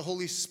power of the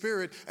Holy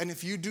Spirit, and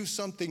if you do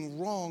something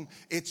wrong,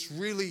 it's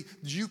really,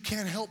 you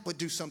can't help but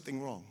do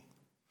something wrong.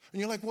 And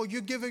you're like, well,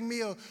 you're giving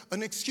me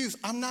an excuse.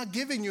 I'm not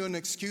giving you an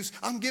excuse.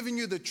 I'm giving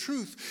you the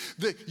truth.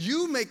 That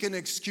you make an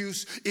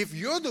excuse if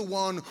you're the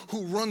one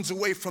who runs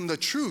away from the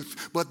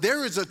truth. But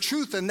there is a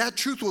truth, and that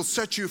truth will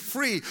set you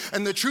free.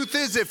 And the truth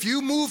is, if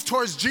you move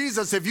towards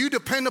Jesus, if you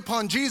depend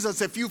upon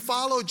Jesus, if you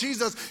follow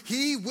Jesus,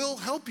 He will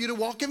help you to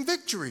walk in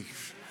victory.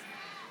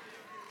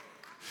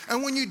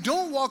 And when you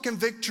don't walk in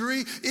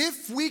victory,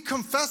 if we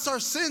confess our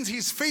sins,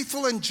 He's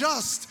faithful and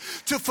just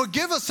to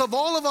forgive us of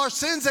all of our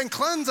sins and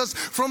cleanse us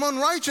from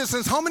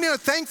unrighteousness. How many are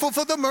thankful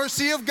for the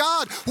mercy of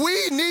God?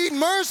 We need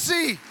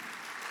mercy.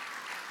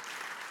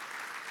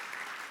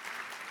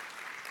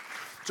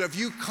 So if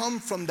you come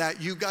from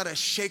that, you got to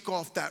shake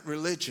off that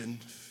religion,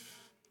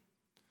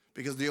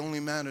 because the only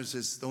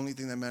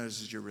thing that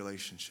matters is your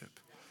relationship.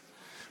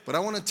 But I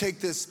want to take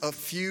this a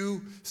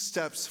few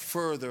steps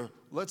further.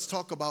 Let's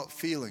talk about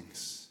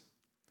feelings.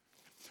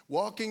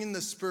 Walking in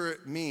the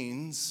Spirit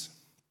means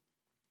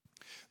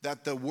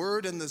that the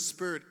Word and the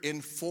Spirit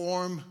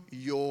inform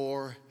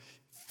your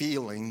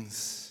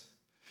feelings.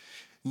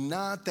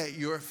 Not that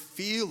your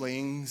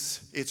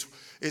feelings,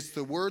 it's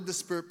the Word, the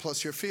Spirit,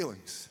 plus your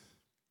feelings.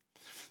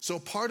 So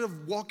part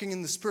of walking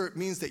in the Spirit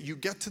means that you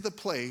get to the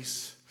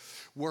place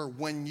where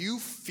when you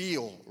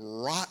feel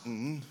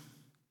rotten,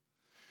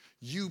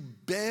 you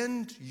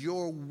bend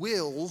your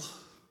will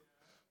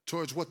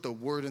towards what the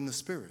Word and the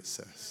Spirit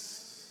says.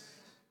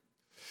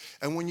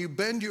 And when you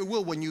bend your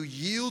will, when you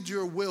yield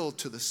your will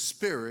to the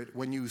Spirit,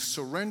 when you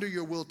surrender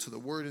your will to the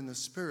Word and the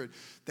Spirit,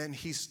 then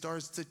He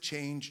starts to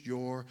change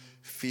your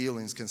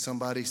feelings. Can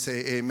somebody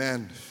say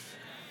amen?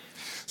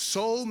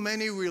 So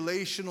many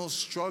relational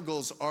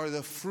struggles are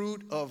the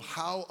fruit of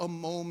how a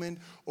moment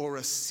or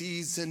a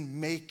season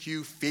make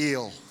you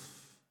feel.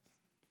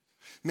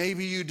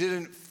 Maybe you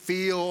didn't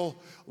feel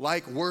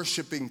like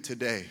worshiping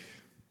today.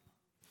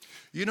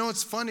 You know,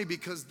 it's funny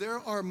because there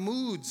are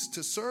moods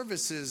to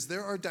services.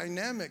 There are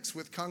dynamics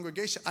with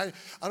congregation. I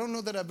don't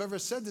know that I've ever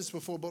said this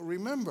before, but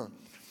remember,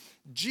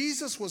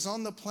 Jesus was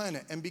on the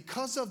planet, and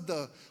because of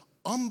the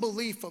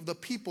unbelief of the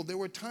people, there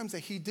were times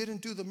that He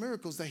didn't do the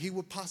miracles that He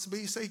would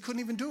possibly say He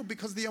couldn't even do it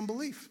because of the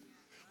unbelief.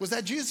 Was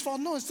that Jesus'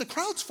 fault? No, it's the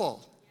crowd's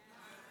fault.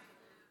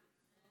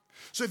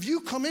 So if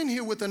you come in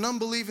here with an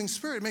unbelieving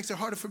spirit, it makes it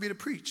harder for me to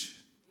preach.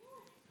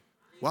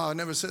 Wow, I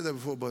never said that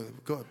before,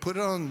 but go ahead, put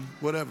it on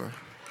whatever.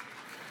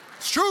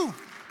 It's true.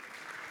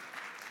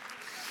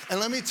 And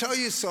let me tell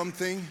you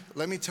something.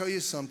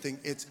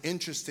 It's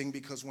interesting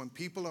because when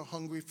people are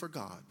hungry for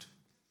God,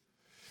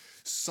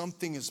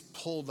 something is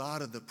pulled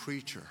out of the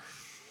preacher.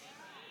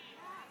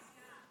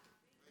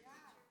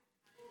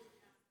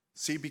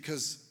 See,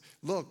 because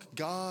look,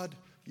 God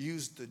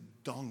used the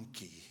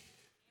donkey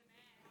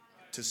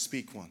to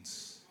speak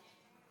once.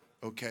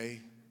 Okay?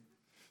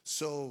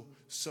 So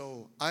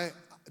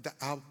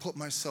I'll put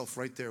myself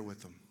right there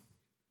with him.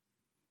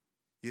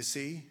 You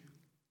see?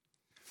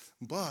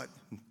 But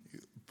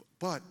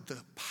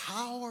the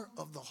power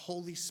of the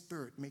Holy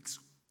Spirit makes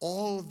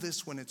all of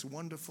this, when it's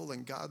wonderful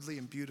and godly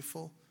and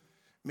beautiful,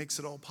 makes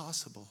it all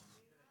possible.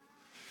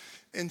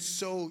 And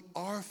so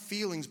our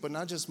feelings, but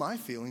not just my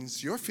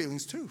feelings, your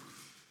feelings too.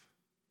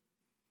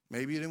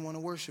 Maybe you didn't want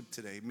to worship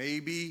today.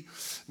 Maybe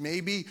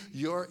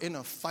you're in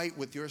a fight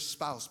with your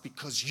spouse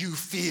because you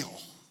feel.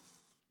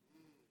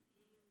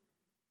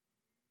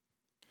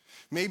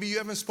 Maybe you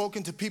haven't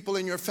spoken to people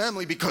in your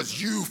family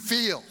because you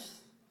feel.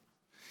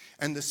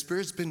 And the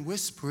Spirit's been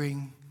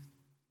whispering.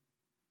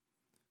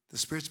 The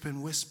Spirit's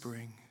been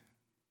whispering.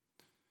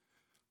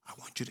 I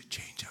want you to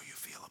change how you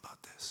feel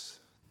about this.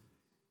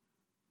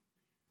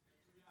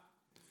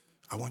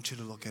 I want you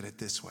to look at it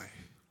this way.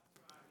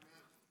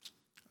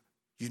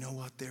 You know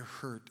what? They're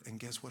hurt. And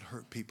guess what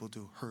hurt people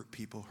do? Hurt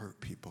people hurt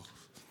people.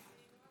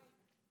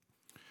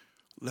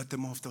 Let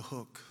them off the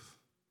hook.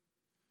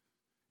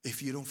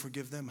 If you don't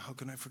forgive them, how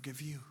can I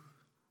forgive you?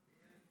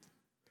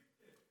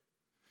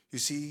 You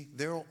see,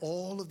 there are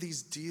all of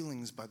these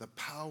dealings by the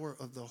power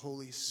of the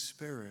Holy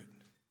Spirit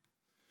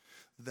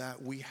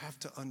that we have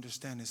to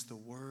understand is the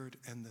Word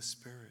and the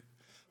Spirit.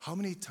 How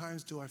many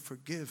times do I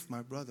forgive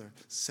my brother?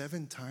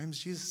 7 times?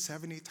 Jesus,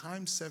 70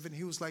 times 7.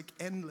 He was like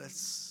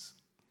endless.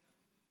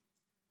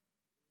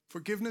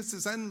 Forgiveness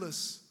is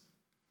endless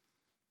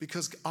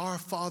because our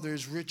Father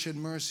is rich in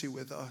mercy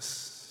with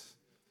us.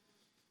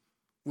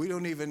 We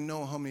don't even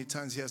know how many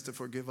times He has to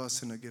forgive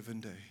us in a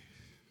given day.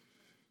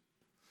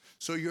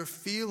 So your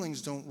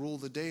feelings don't rule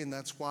the day, and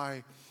that's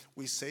why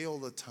we say all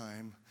the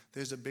time,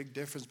 there's a big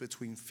difference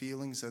between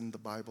feelings and the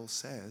Bible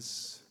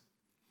says.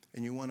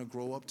 And you want to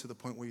grow up to the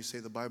point where you say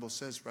the Bible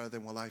says rather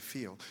than, well, I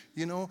feel.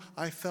 You know,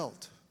 I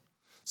felt.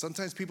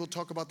 Sometimes people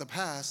talk about the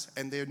past,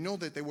 and they know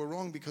that they were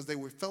wrong because they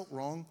were felt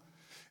wrong,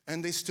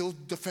 and they still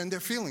defend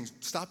their feelings.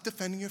 Stop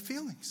defending your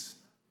feelings.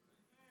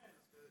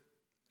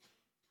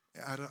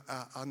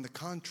 On the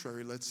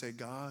contrary, let's say,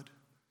 God,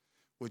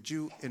 would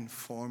you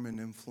inform and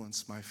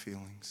influence my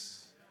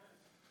feelings?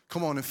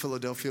 Come on, in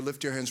Philadelphia,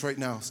 lift your hands right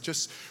now.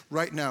 Just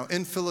right now,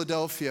 in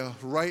Philadelphia,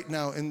 right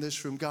now in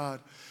this room, God,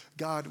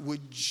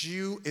 would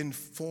you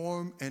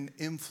inform and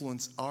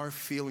influence our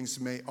feelings?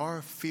 May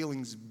our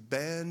feelings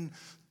bend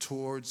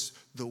towards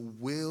the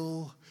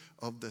will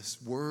of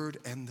this Word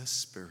and the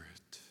Spirit.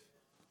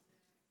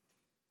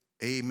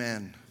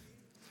 Amen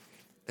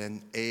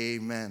and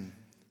amen.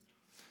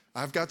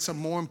 I've got some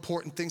more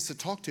important things to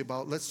talk to you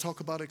about. Let's talk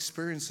about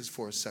experiences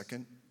for a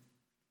second.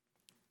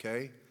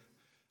 Okay?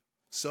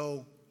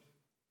 So,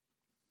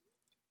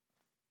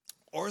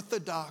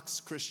 Orthodox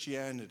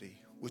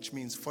Christianity, which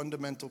means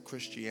fundamental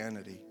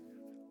Christianity,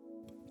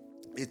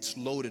 it's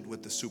loaded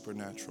with the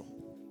supernatural.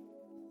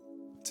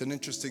 It's an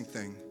interesting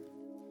thing.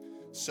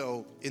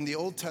 So, in the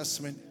Old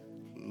Testament,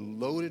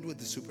 loaded with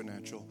the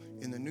supernatural.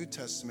 In the New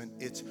Testament,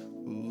 it's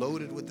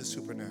loaded with the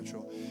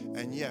supernatural.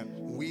 And yet,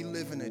 we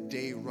live in a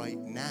day right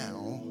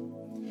now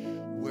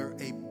where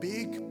a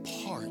big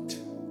part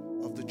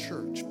of the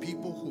church,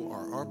 people who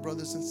are our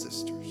brothers and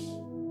sisters,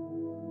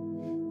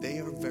 they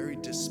are very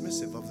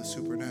dismissive of the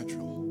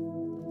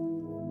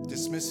supernatural.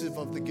 Dismissive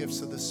of the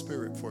gifts of the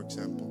Spirit, for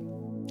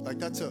example.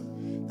 Like it's a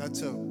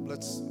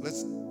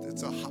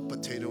hot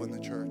potato in the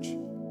church.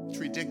 It's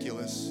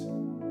ridiculous.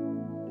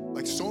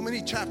 Like so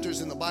many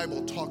chapters in the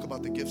Bible talk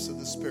about the gifts of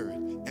the Spirit,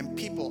 and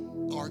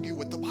people argue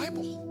with the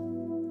Bible.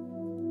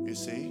 You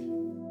see?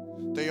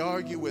 They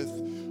argue with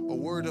a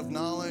word of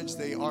knowledge,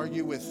 they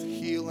argue with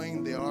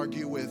healing, they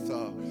argue with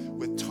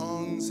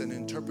tongues and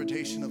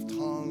interpretation of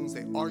tongues,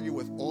 they argue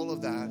with all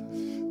of that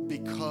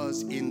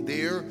because in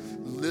their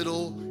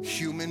little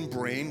human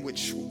brain,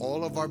 which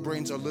all of our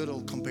brains are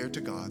little compared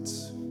to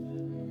God's,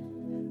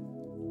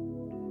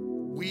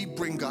 we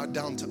bring God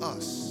down to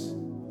us.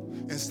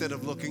 Instead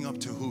of looking up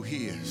to who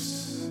He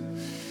is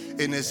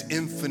in His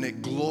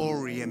infinite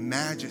glory and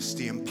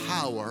majesty and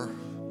power,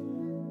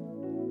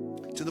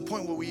 to the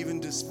point where we even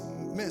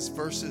dismiss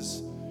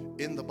verses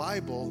in the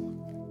Bible.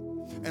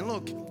 And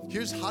look,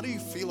 here's how do you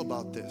feel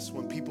about this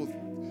when people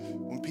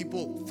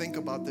think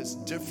about this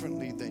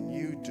differently than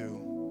you do?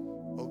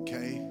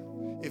 Okay,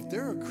 if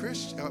they're a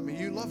Christian, I mean,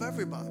 you love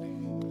everybody.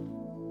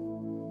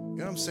 You know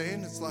what I'm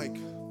saying? It's like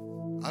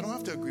I don't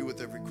have to agree with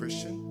every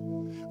Christian.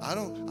 I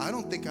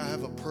don't think I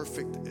have a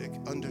perfect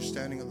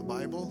understanding of the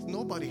Bible.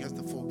 Nobody has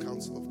the full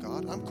counsel of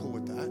God. I'm cool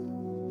with that.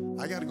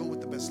 I got to go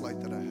with the best light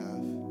that I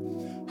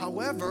have.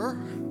 However,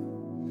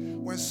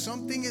 when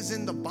something is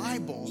in the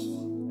Bible,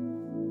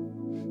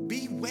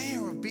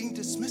 beware of being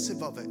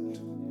dismissive of it.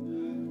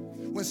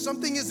 When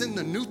something is in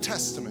the New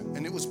Testament,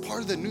 and it was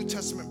part of the New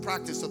Testament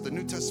practice of the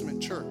New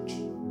Testament church,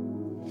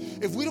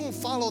 if we don't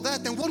follow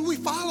that, then what do we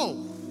follow?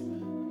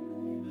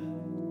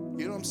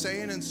 You know what I'm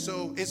saying? And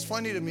so it's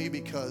funny to me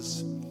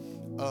because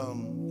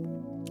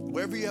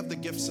wherever you have the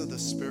gifts of the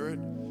Spirit,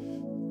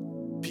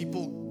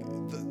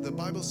 the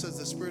Bible says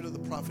the spirit of the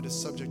prophet is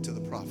subject to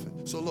the prophet.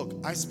 So look,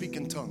 I speak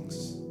in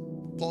tongues.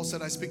 Paul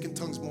said I speak in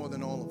tongues more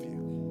than all of you,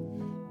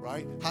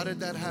 right? How did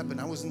that happen?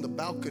 I was in the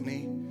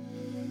balcony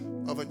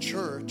of a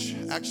church.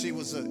 Actually, it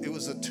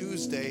was a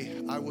Tuesday.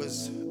 I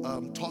was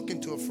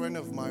talking to a friend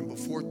of mine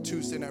before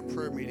Tuesday night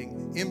prayer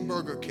meeting in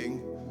Burger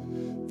King,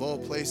 of all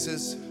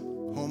places,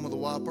 home of the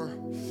Whopper,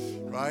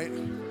 right?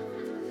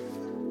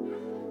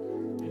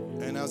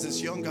 And I was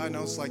this young guy, and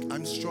I was like,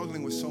 I'm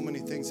struggling with so many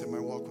things in my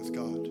walk with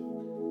God.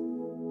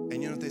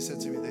 And you know what they said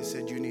to me? They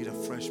said, you need a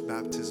fresh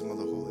baptism of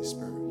the Holy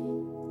Spirit.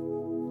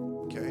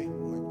 Okay?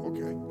 I'm like,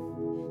 okay.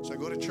 So I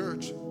go to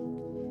church,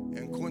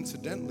 and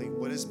coincidentally,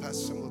 what is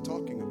Pastor Simla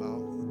talking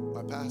about?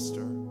 My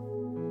pastor,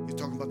 he's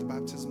talking about the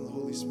baptism of the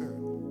Holy Spirit.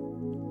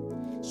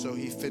 So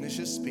he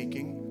finishes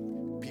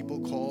speaking. People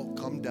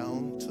come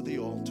down to the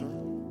altar,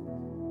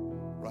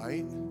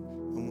 right?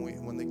 And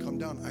when they come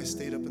down, I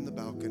stayed up in the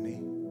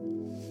balcony.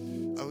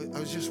 I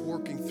was just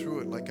working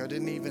through it. Like I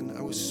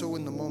was so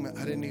in the moment,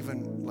 I didn't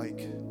even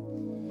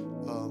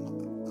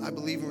I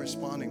believe in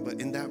responding,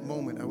 but in that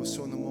moment, I was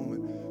so in the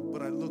moment.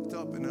 But I looked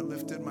up and I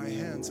lifted my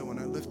hands, and when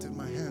I lifted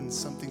my hands,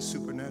 something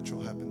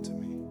supernatural happened to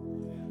me.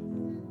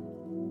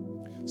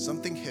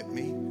 Something hit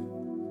me.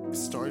 It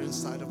started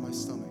inside of my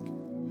stomach.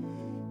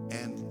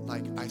 And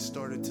like I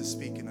started to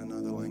speak in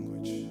another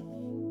language.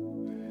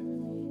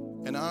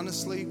 And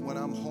honestly, when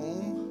I'm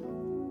home,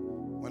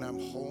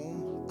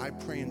 I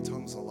pray in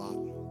tongues a lot.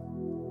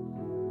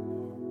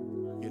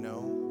 You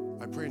know,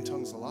 I pray in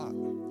tongues a lot.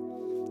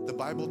 The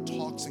Bible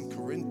talks in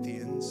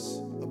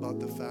Corinthians about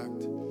the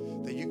fact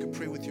that you could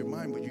pray with your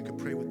mind, but you could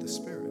pray with the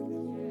Spirit.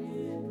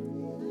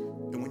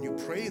 And when you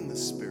pray in the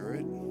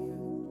Spirit,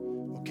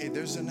 okay,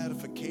 there's an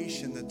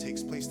edification that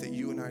takes place that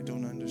you and I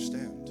don't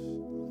understand.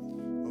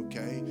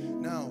 Okay?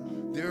 Now,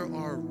 there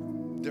are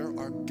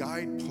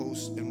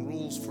guideposts and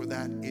rules for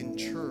that in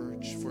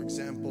church. For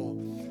example,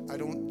 I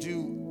don't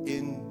do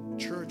in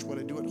church what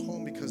I do at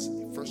home, because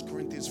 1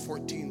 Corinthians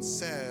 14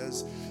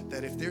 says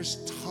that if there's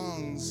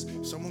tongues,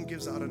 someone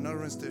gives out an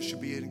utterance, there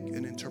should be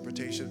an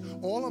interpretation.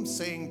 All I'm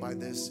saying by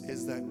this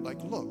is that,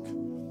 like, look,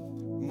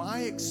 my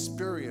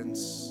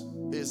experience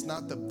is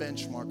not the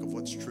benchmark of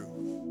what's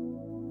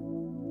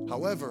true.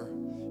 However,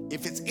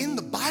 if it's in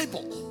the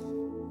Bible,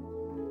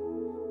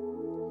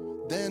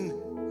 then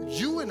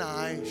you and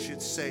I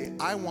should say,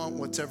 I want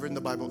whatever in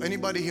the Bible.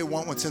 Anybody here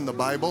want what's in the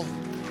Bible?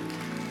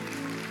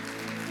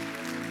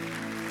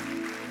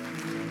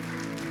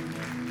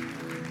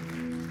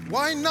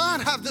 Why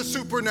not have the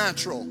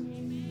supernatural?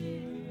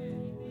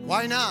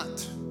 Why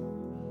not?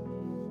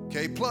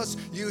 Okay, plus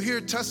you hear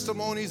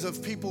testimonies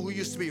of people who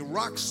used to be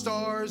rock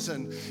stars,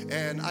 and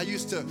I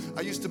used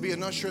to be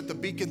an usher at the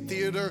Beacon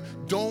Theater.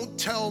 Don't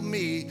tell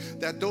me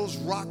that those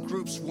rock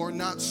groups were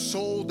not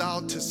sold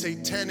out to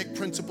satanic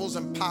principles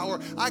and power.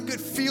 I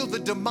could feel the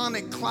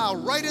demonic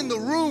cloud right in the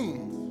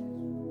room.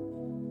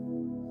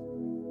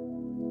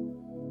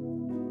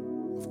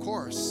 Of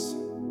course.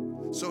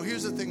 So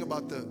here's the thing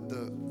about the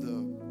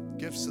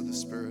gifts of the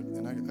Spirit,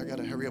 and I got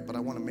to hurry up, but I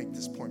want to make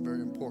this point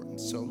very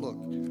important. So look,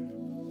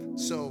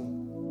 so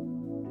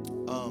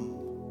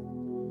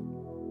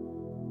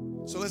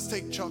let's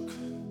take Chuck.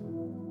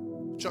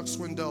 Chuck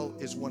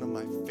Swindoll is one of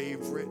my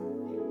favorite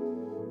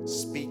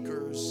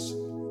speakers.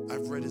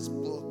 I've read his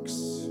books.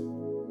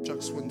 Chuck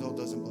Swindoll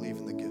doesn't believe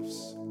in the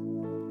gifts.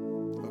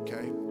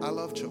 Okay, I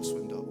love Chuck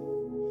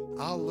Swindoll.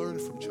 I'll learn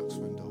from Chuck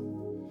Swindoll.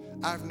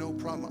 I have no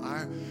problem.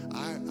 I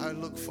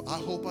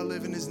hope I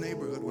live in his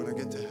neighborhood when I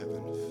get to heaven.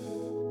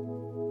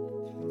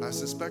 I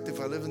suspect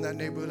if I live in that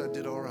neighborhood, I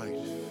did all right.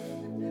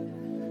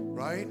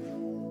 Right?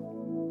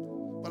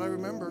 But I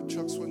remember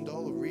Chuck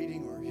Swindoll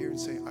reading or hearing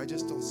saying, I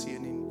just don't see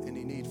any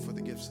need for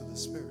the gifts of the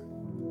Spirit.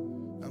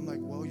 I'm like,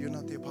 well, you're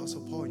not the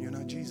Apostle Paul and you're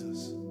not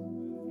Jesus.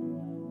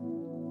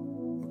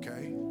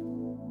 Okay?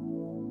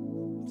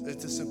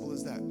 It's as simple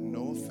as that.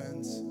 No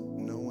offense,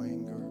 no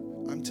anger.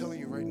 I'm telling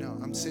you right now,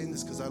 I'm saying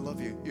this because I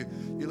love you.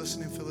 You're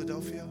listening in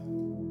Philadelphia?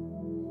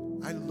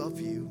 I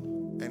love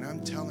you, and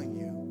I'm telling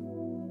you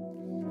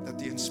that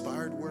the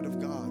inspired word of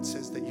God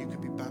says that you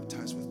could be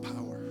baptized with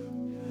power.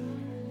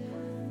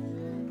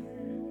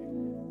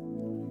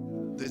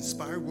 The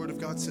inspired word of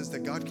God says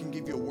that God can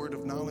give you a word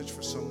of knowledge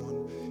for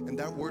someone, and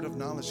that word of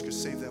knowledge could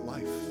save their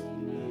life.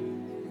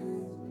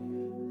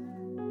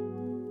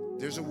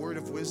 There's a word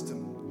of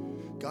wisdom.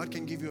 God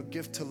can give you a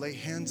gift to lay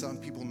hands on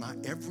people, not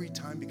every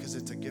time, because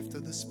it's a gift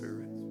of the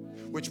Spirit.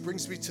 Which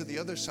brings me to the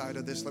other side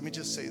of this. Let me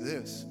just say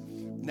this.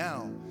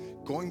 Now,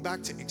 going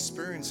back to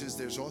experiences,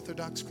 there's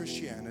Orthodox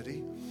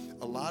Christianity.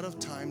 A lot of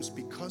times,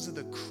 because of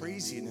the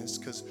craziness,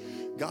 because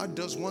God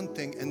does one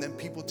thing and then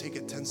people take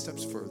it 10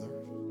 steps further.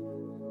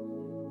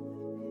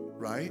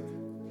 right?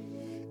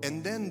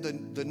 And then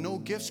the no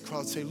gifts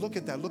crowd say, look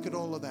at that, look at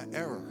all of that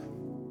error.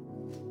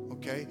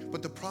 Okay?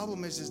 But the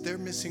problem is they're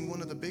missing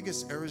one of the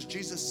biggest errors.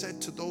 Jesus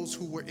said to those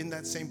who were in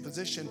that same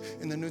position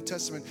in the New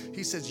Testament,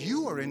 he says,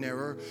 you are in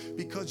error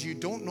because you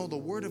don't know the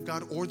word of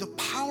God or the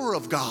power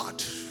of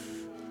God.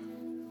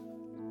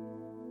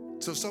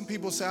 So some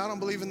people say, I don't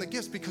believe in the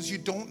gifts because you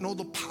don't know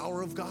the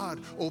power of God.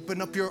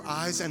 Open up your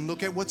eyes and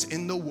look at what's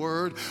in the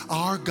word.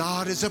 Our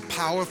God is a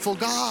powerful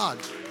God.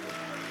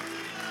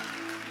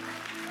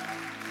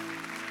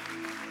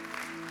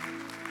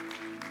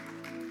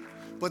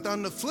 But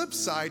on the flip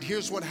side,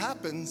 here's what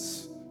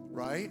happens,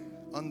 right?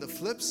 On the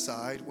flip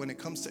side, when it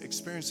comes to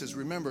experiences,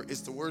 remember,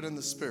 it's the word and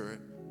the spirit,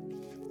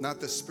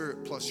 not the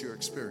spirit plus your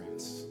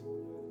experience.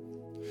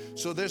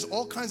 So there's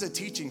all kinds of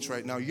teachings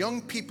right now.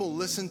 Young people,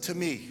 listen to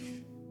me,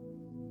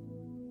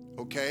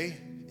 okay?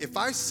 If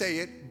I say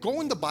it,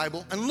 go in the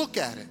Bible and look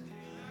at it.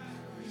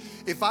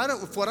 If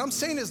what I'm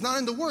saying is not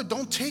in the word,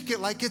 don't take it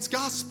like it's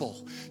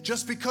gospel.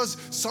 Just because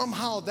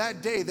somehow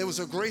that day there was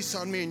a grace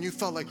on me and you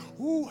felt like,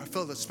 ooh, I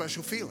felt a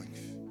special feeling.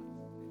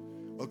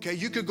 Okay,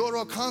 you could go to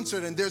a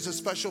concert and there's a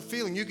special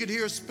feeling. You could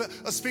hear a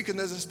speaker and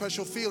there's a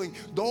special feeling.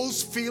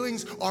 Those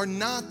feelings are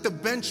not the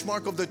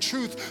benchmark of the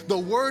truth. The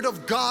word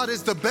of God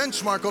is the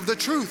benchmark of the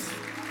truth.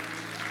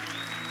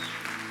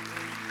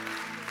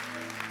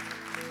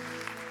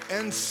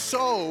 And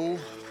so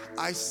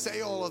I say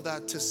all of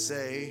that to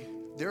say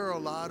there are a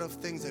lot of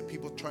things that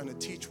people are trying to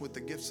teach with the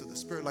gifts of the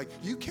Spirit. Like,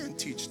 you can't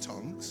teach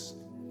tongues.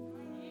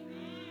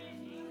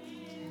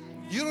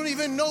 You don't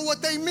even know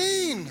what they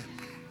mean.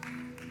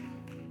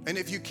 And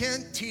if you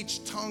can't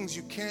teach tongues,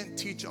 you can't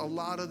teach a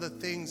lot of the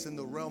things in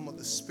the realm of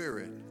the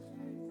Spirit.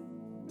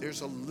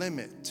 There's a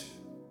limit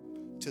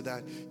to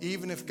that,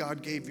 even if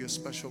God gave you a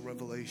special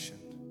revelation.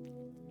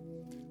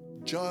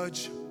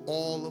 Judge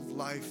all of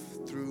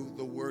life through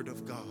the Word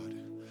of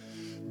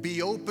God.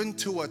 Be open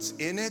to what's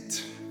in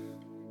it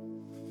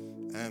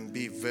and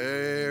be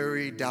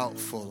very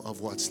doubtful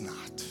of what's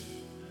not.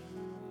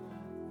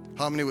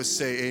 How many would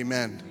say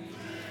amen?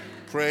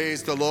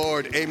 Praise the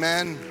Lord.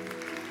 Amen.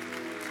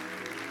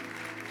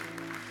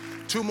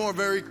 Two more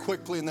very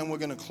quickly and then we're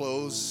going to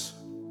close.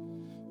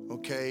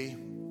 Okay.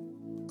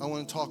 I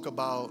want to talk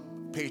about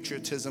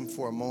patriotism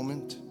for a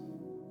moment.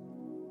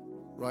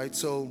 Right?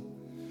 So,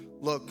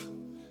 look,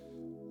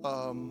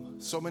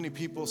 so many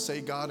people say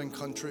God and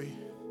country.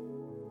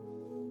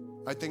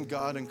 I think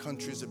God and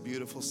country is a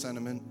beautiful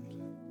sentiment.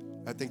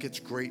 I think it's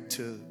great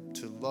to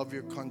love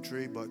your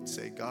country, but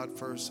say God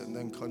first and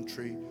then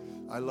country.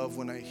 I love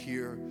when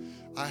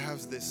I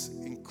have this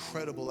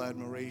incredible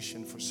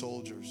admiration for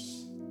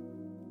soldiers.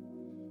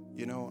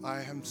 You know,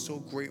 I am so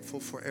grateful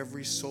for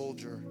every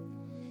soldier,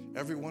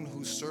 everyone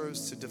who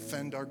serves to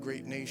defend our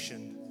great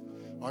nation.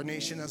 Our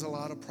nation has a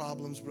lot of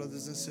problems,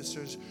 brothers and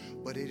sisters,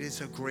 but it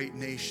is a great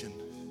nation.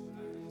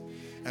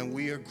 And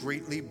we are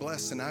greatly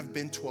blessed. And I've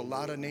been to a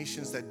lot of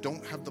nations that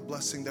don't have the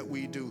blessing that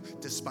we do,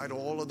 despite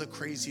all of the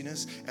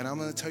craziness. And I'm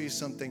going to tell you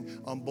something,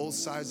 on both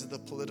sides of the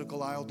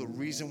political aisle, the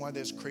reason why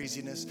there's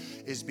craziness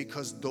is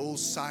because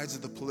those sides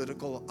of the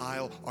political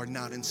aisle are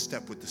not in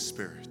step with the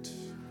Spirit.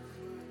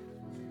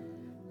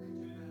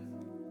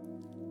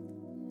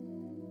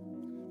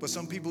 But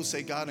some people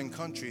say God and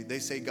country. They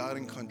say God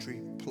and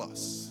country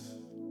plus.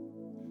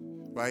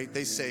 Right?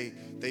 They say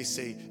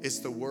it's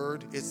the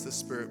word, it's the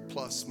Spirit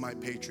plus my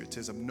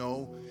patriotism.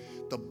 No,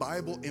 the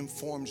Bible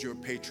informs your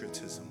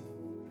patriotism.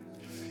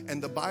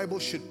 And the Bible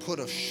should put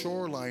a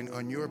shoreline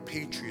on your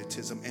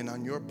patriotism and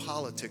on your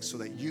politics so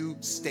that you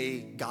stay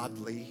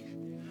godly.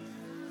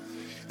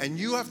 And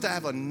you have to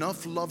have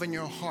enough love in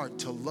your heart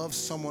to love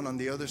someone on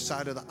the other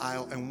side of the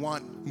aisle and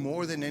want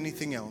more than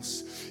anything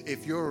else.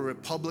 If you're a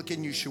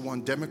Republican, you should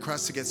want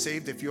Democrats to get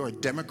saved. If you're a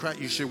Democrat,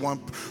 you should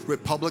want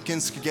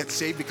Republicans to get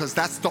saved, because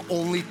that's the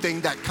only thing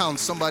that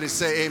counts. Somebody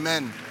say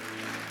amen.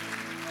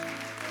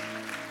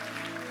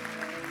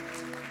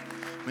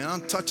 Man,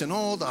 I'm touching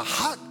all the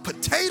hot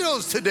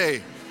potatoes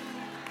today.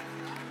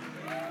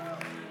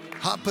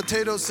 Hot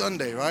potato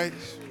Sunday, right?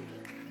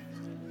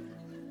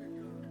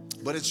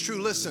 But it's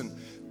true. Listen.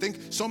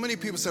 So many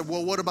people said,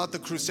 well, what about the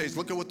Crusades?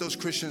 Look at what those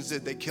Christians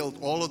did. They killed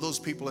all of those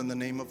people in the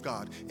name of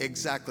God.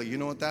 Exactly. You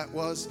know what that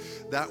was?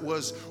 That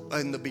was,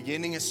 in the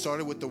beginning, it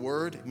started with the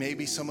word,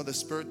 maybe some of the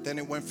Spirit. Then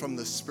it went from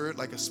the Spirit,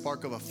 like a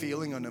spark of a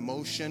feeling, an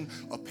emotion,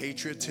 a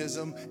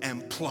patriotism,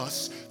 and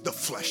plus the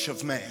flesh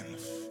of man.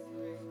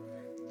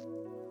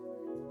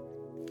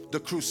 The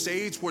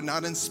Crusades were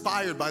not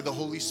inspired by the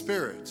Holy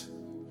Spirit.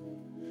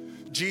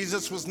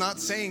 Jesus was not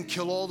saying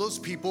kill all those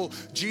people.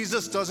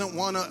 Jesus doesn't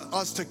want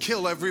us to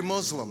kill every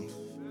Muslim.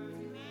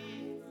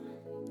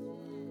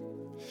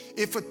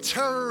 If a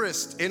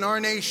terrorist in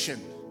our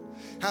nation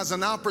has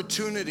an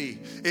opportunity,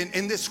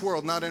 in this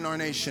world, not in our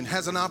nation,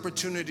 has an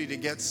opportunity to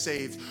get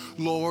saved,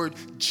 Lord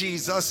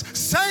Jesus,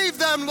 save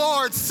them,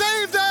 Lord,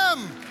 save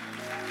them.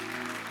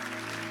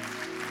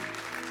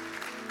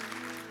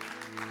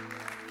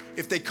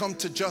 If they come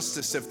to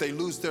justice, if they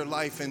lose their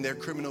life in their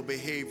criminal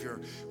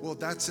behavior, well,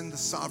 that's in the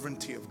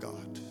sovereignty of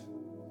God.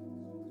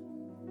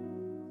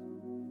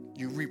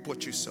 You reap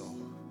what you sow.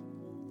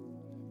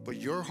 But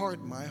your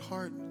heart, my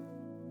heart,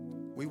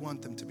 we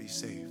want them to be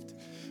saved.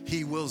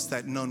 He wills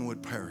that none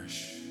would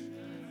perish.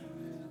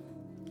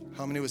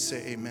 How many would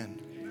say amen?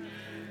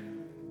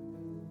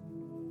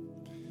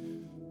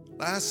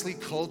 Lastly,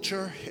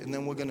 culture, and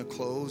then we're going to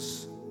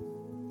close.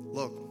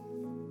 Look,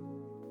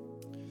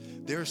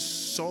 there's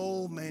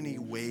so many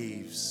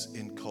waves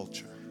in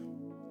culture.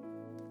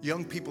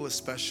 Young people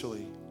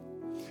especially.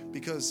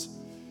 Because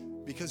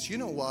you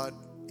know what?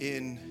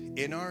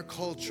 In our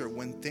culture,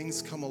 when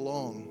things come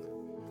along,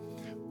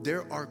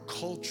 there are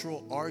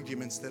cultural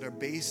arguments that are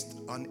based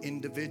on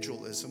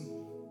individualism.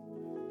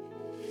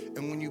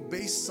 And when you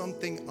base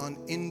something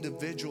on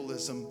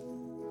individualism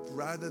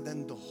rather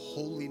than the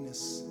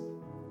holiness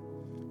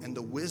and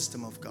the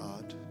wisdom of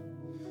God,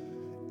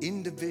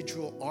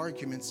 individual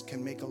arguments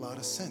can make a lot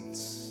of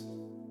sense.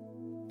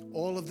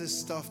 All of this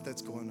stuff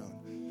that's going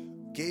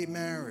on, gay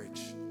marriage,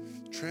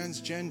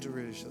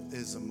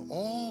 transgenderism,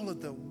 all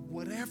of the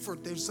whatever,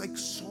 there's like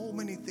so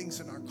many things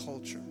in our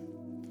culture.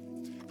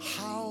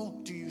 How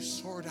do you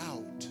sort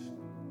out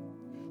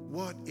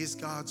what is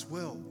God's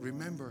will?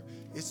 Remember,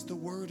 it's the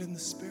Word and the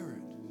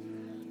Spirit.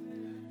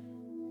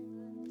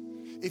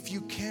 If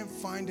you can't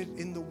find it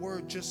in the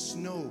Word, just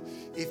know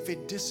if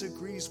it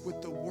disagrees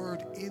with the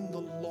Word, in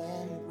the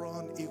long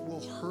run, it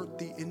will hurt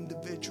the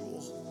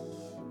individual.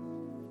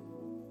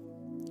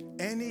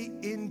 Any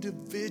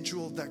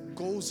individual that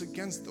goes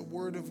against the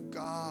Word of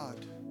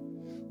God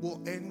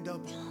will end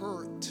up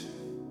hurt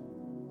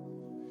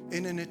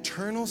in an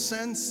eternal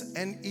sense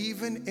and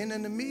even in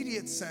an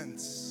immediate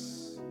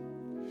sense.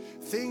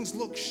 Things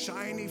look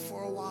shiny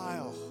for a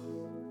while,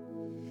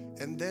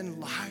 and then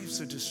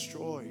lives are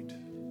destroyed.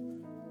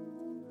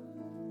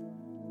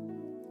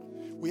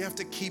 We have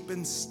to keep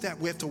in step.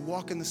 We have to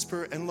walk in the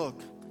Spirit. And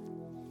look,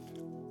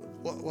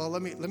 well,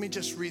 let me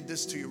just read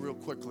this to you real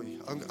quickly.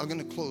 I'm going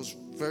to close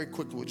very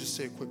quickly. We'll just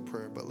say a quick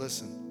prayer. But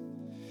listen,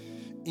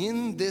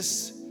 in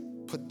this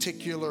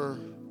particular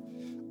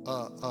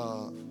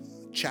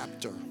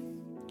chapter,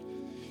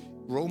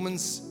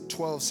 Romans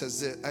 12 says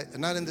that,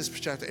 not in this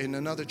chapter, in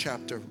another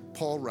chapter,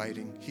 Paul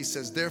writing, he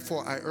says,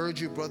 therefore I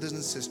urge you, brothers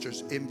and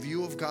sisters, in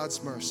view of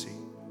God's mercy,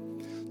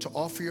 to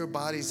offer your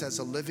bodies as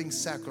a living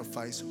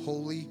sacrifice,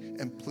 holy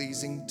and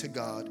pleasing to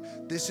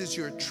God. This is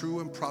your true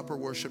and proper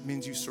worship,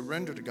 means you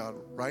surrender to God,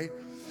 right?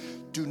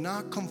 Do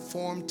not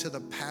conform to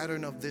the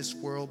pattern of this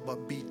world,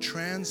 but be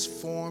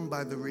transformed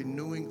by the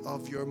renewing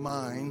of your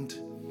mind.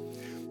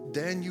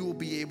 Then you will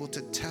be able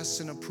to test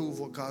and approve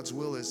what God's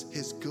will is,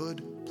 his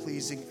good,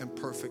 pleasing, and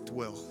perfect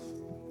will.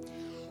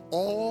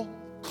 All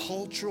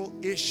cultural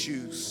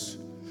issues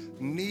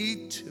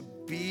need to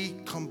be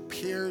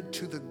compared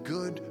to the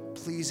good,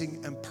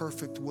 pleasing, and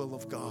perfect will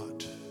of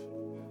God.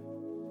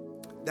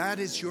 That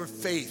is your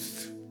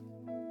faith.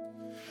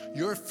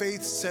 Your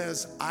faith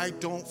says, I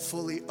don't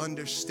fully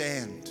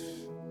understand.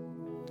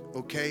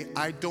 Okay?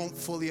 I don't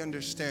fully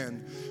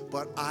understand,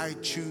 but I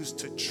choose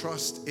to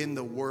trust in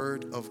the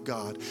Word of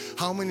God.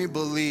 How many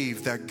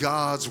believe that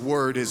God's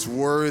Word is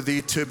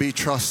worthy to be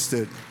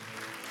trusted?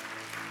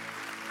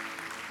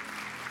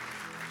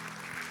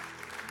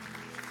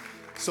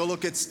 So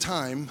look, it's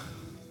time.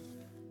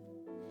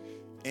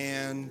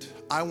 And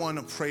I want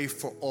to pray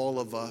for all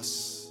of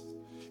us.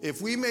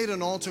 If we made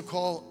an altar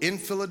call in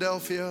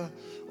Philadelphia,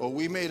 or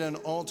we made an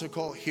altar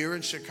call here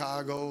in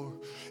Chicago,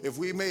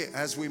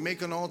 as we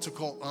make an altar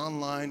call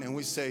online and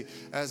we say,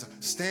 as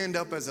stand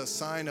up as a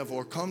sign of,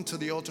 or come to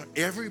the altar,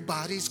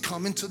 everybody's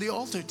coming to the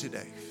altar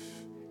today.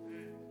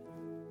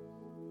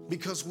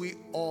 Because we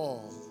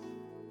all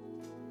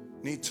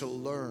need to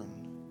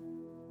learn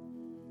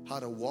how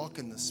to walk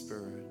in the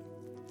Spirit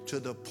to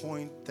the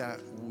point that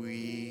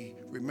we,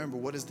 remember,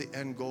 what is the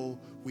end goal?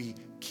 We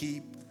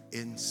keep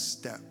in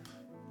step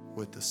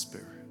with the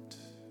Spirit.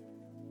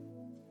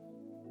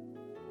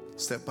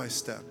 Step by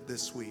step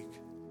this week.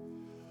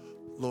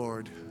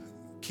 Lord,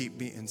 keep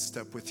me in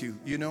step with you.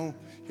 You know,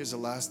 here's the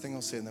last thing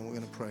I'll say, and then we're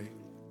going to pray.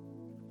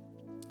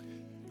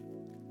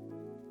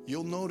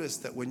 You'll notice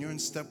that when you're in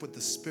step with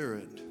the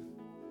Spirit,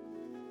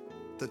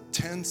 the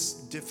tense,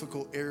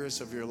 difficult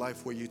areas of your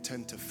life where you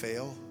tend to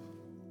fail,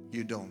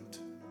 you don't.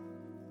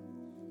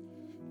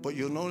 But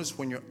you'll notice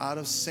when you're out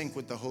of sync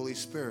with the Holy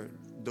Spirit,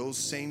 those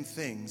same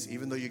things,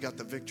 even though you got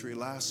the victory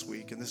last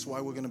week, and this is why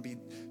we're going to be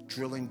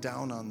drilling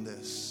down on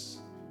this,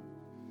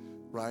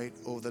 right,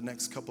 over the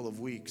next couple of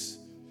weeks.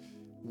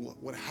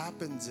 What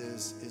happens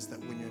is that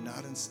when you're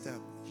not in step,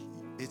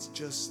 it's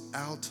just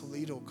Al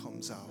Toledo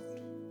comes out.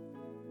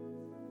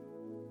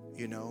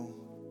 You know,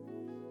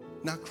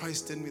 not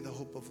Christ in me, the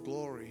hope of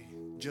glory,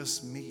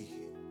 just me.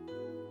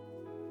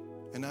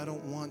 And I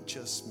don't want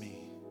just me.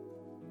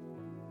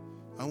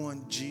 I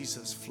want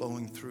Jesus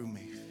flowing through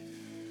me.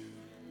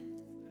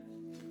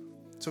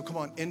 So come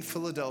on, in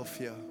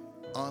Philadelphia,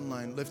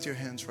 online, lift your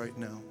hands right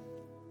now.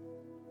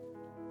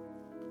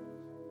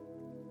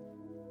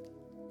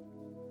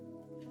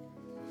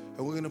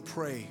 And we're going to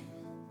pray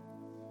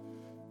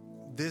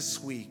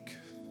this week,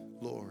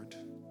 Lord,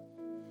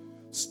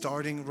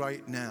 starting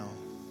right now.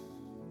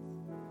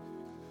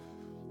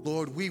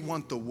 Lord, we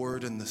want the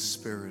Word and the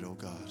Spirit, oh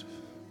God.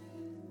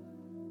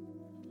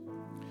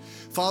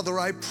 Father,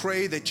 I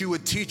pray that you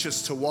would teach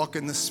us to walk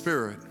in the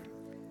Spirit.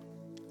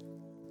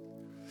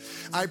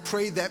 I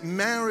pray that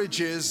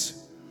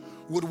marriages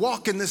would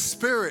walk in the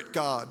Spirit,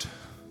 God.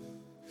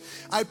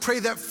 I pray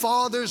that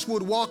fathers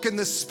would walk in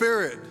the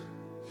Spirit.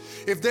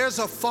 If there's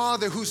a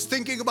father who's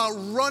thinking about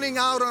running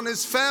out on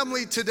his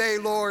family today,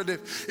 Lord,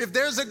 if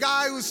there's a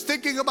guy who's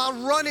thinking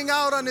about running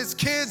out on his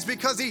kids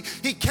because he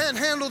can't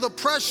handle the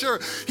pressure,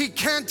 he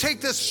can't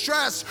take the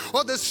stress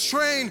or the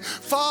strain,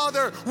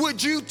 Father,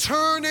 would you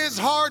turn his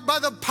heart by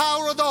the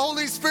power of the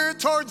Holy Spirit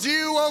towards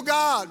you, oh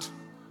God?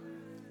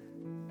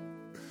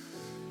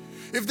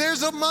 If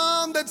there's a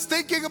mom that's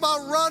thinking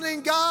about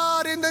running,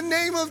 God, in the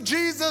name of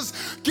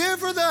Jesus, give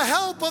her the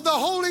help of the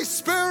Holy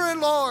Spirit,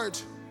 Lord.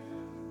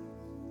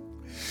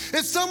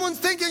 If someone's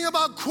thinking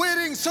about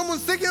quitting,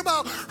 someone's thinking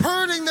about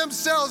hurting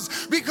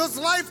themselves because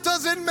life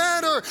doesn't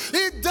matter,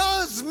 it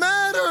does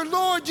matter,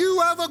 Lord. You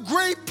have a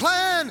great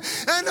plan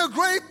and a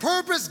great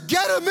purpose.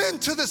 Get them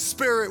into the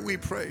Spirit, we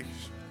pray.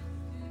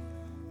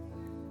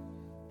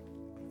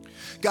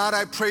 God,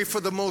 I pray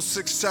for the most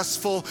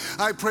successful.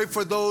 I pray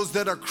for those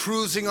that are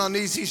cruising on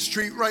easy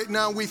street right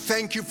now. We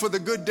thank you for the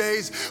good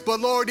days. But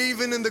Lord,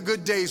 even in the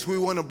good days, we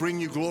want to bring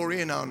you glory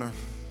and honor.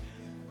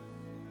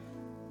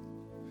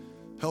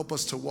 Help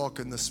us to walk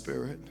in the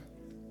Spirit.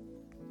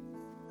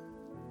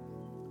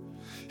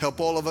 Help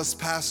all of us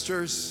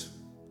pastors.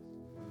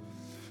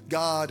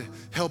 God,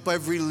 help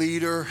every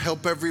leader.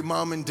 Help every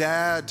mom and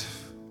dad.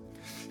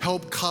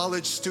 Help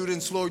college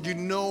students, Lord. You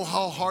know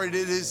how hard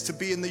it is to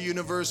be in the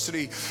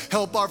university.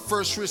 Help our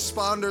first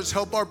responders.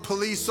 Help our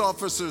police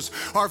officers,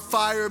 our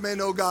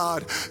firemen, oh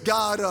God.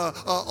 God,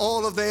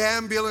 all of the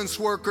ambulance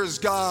workers,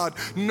 God.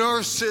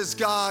 Nurses,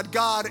 God.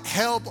 God,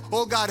 help,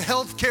 oh God,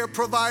 healthcare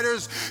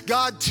providers.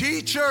 God,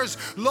 teachers.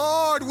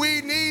 Lord,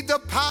 we need the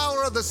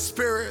power of the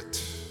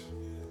Spirit.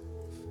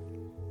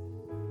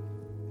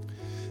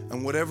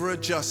 And whatever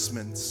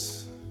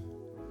adjustments,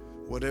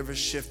 whatever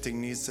shifting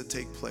needs to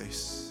take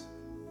place,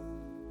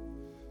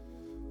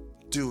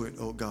 do it,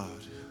 oh God.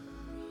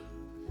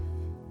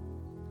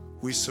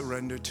 We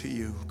surrender to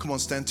you. Come on,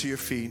 stand to your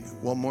feet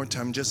one more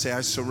time. Just say, I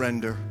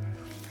surrender.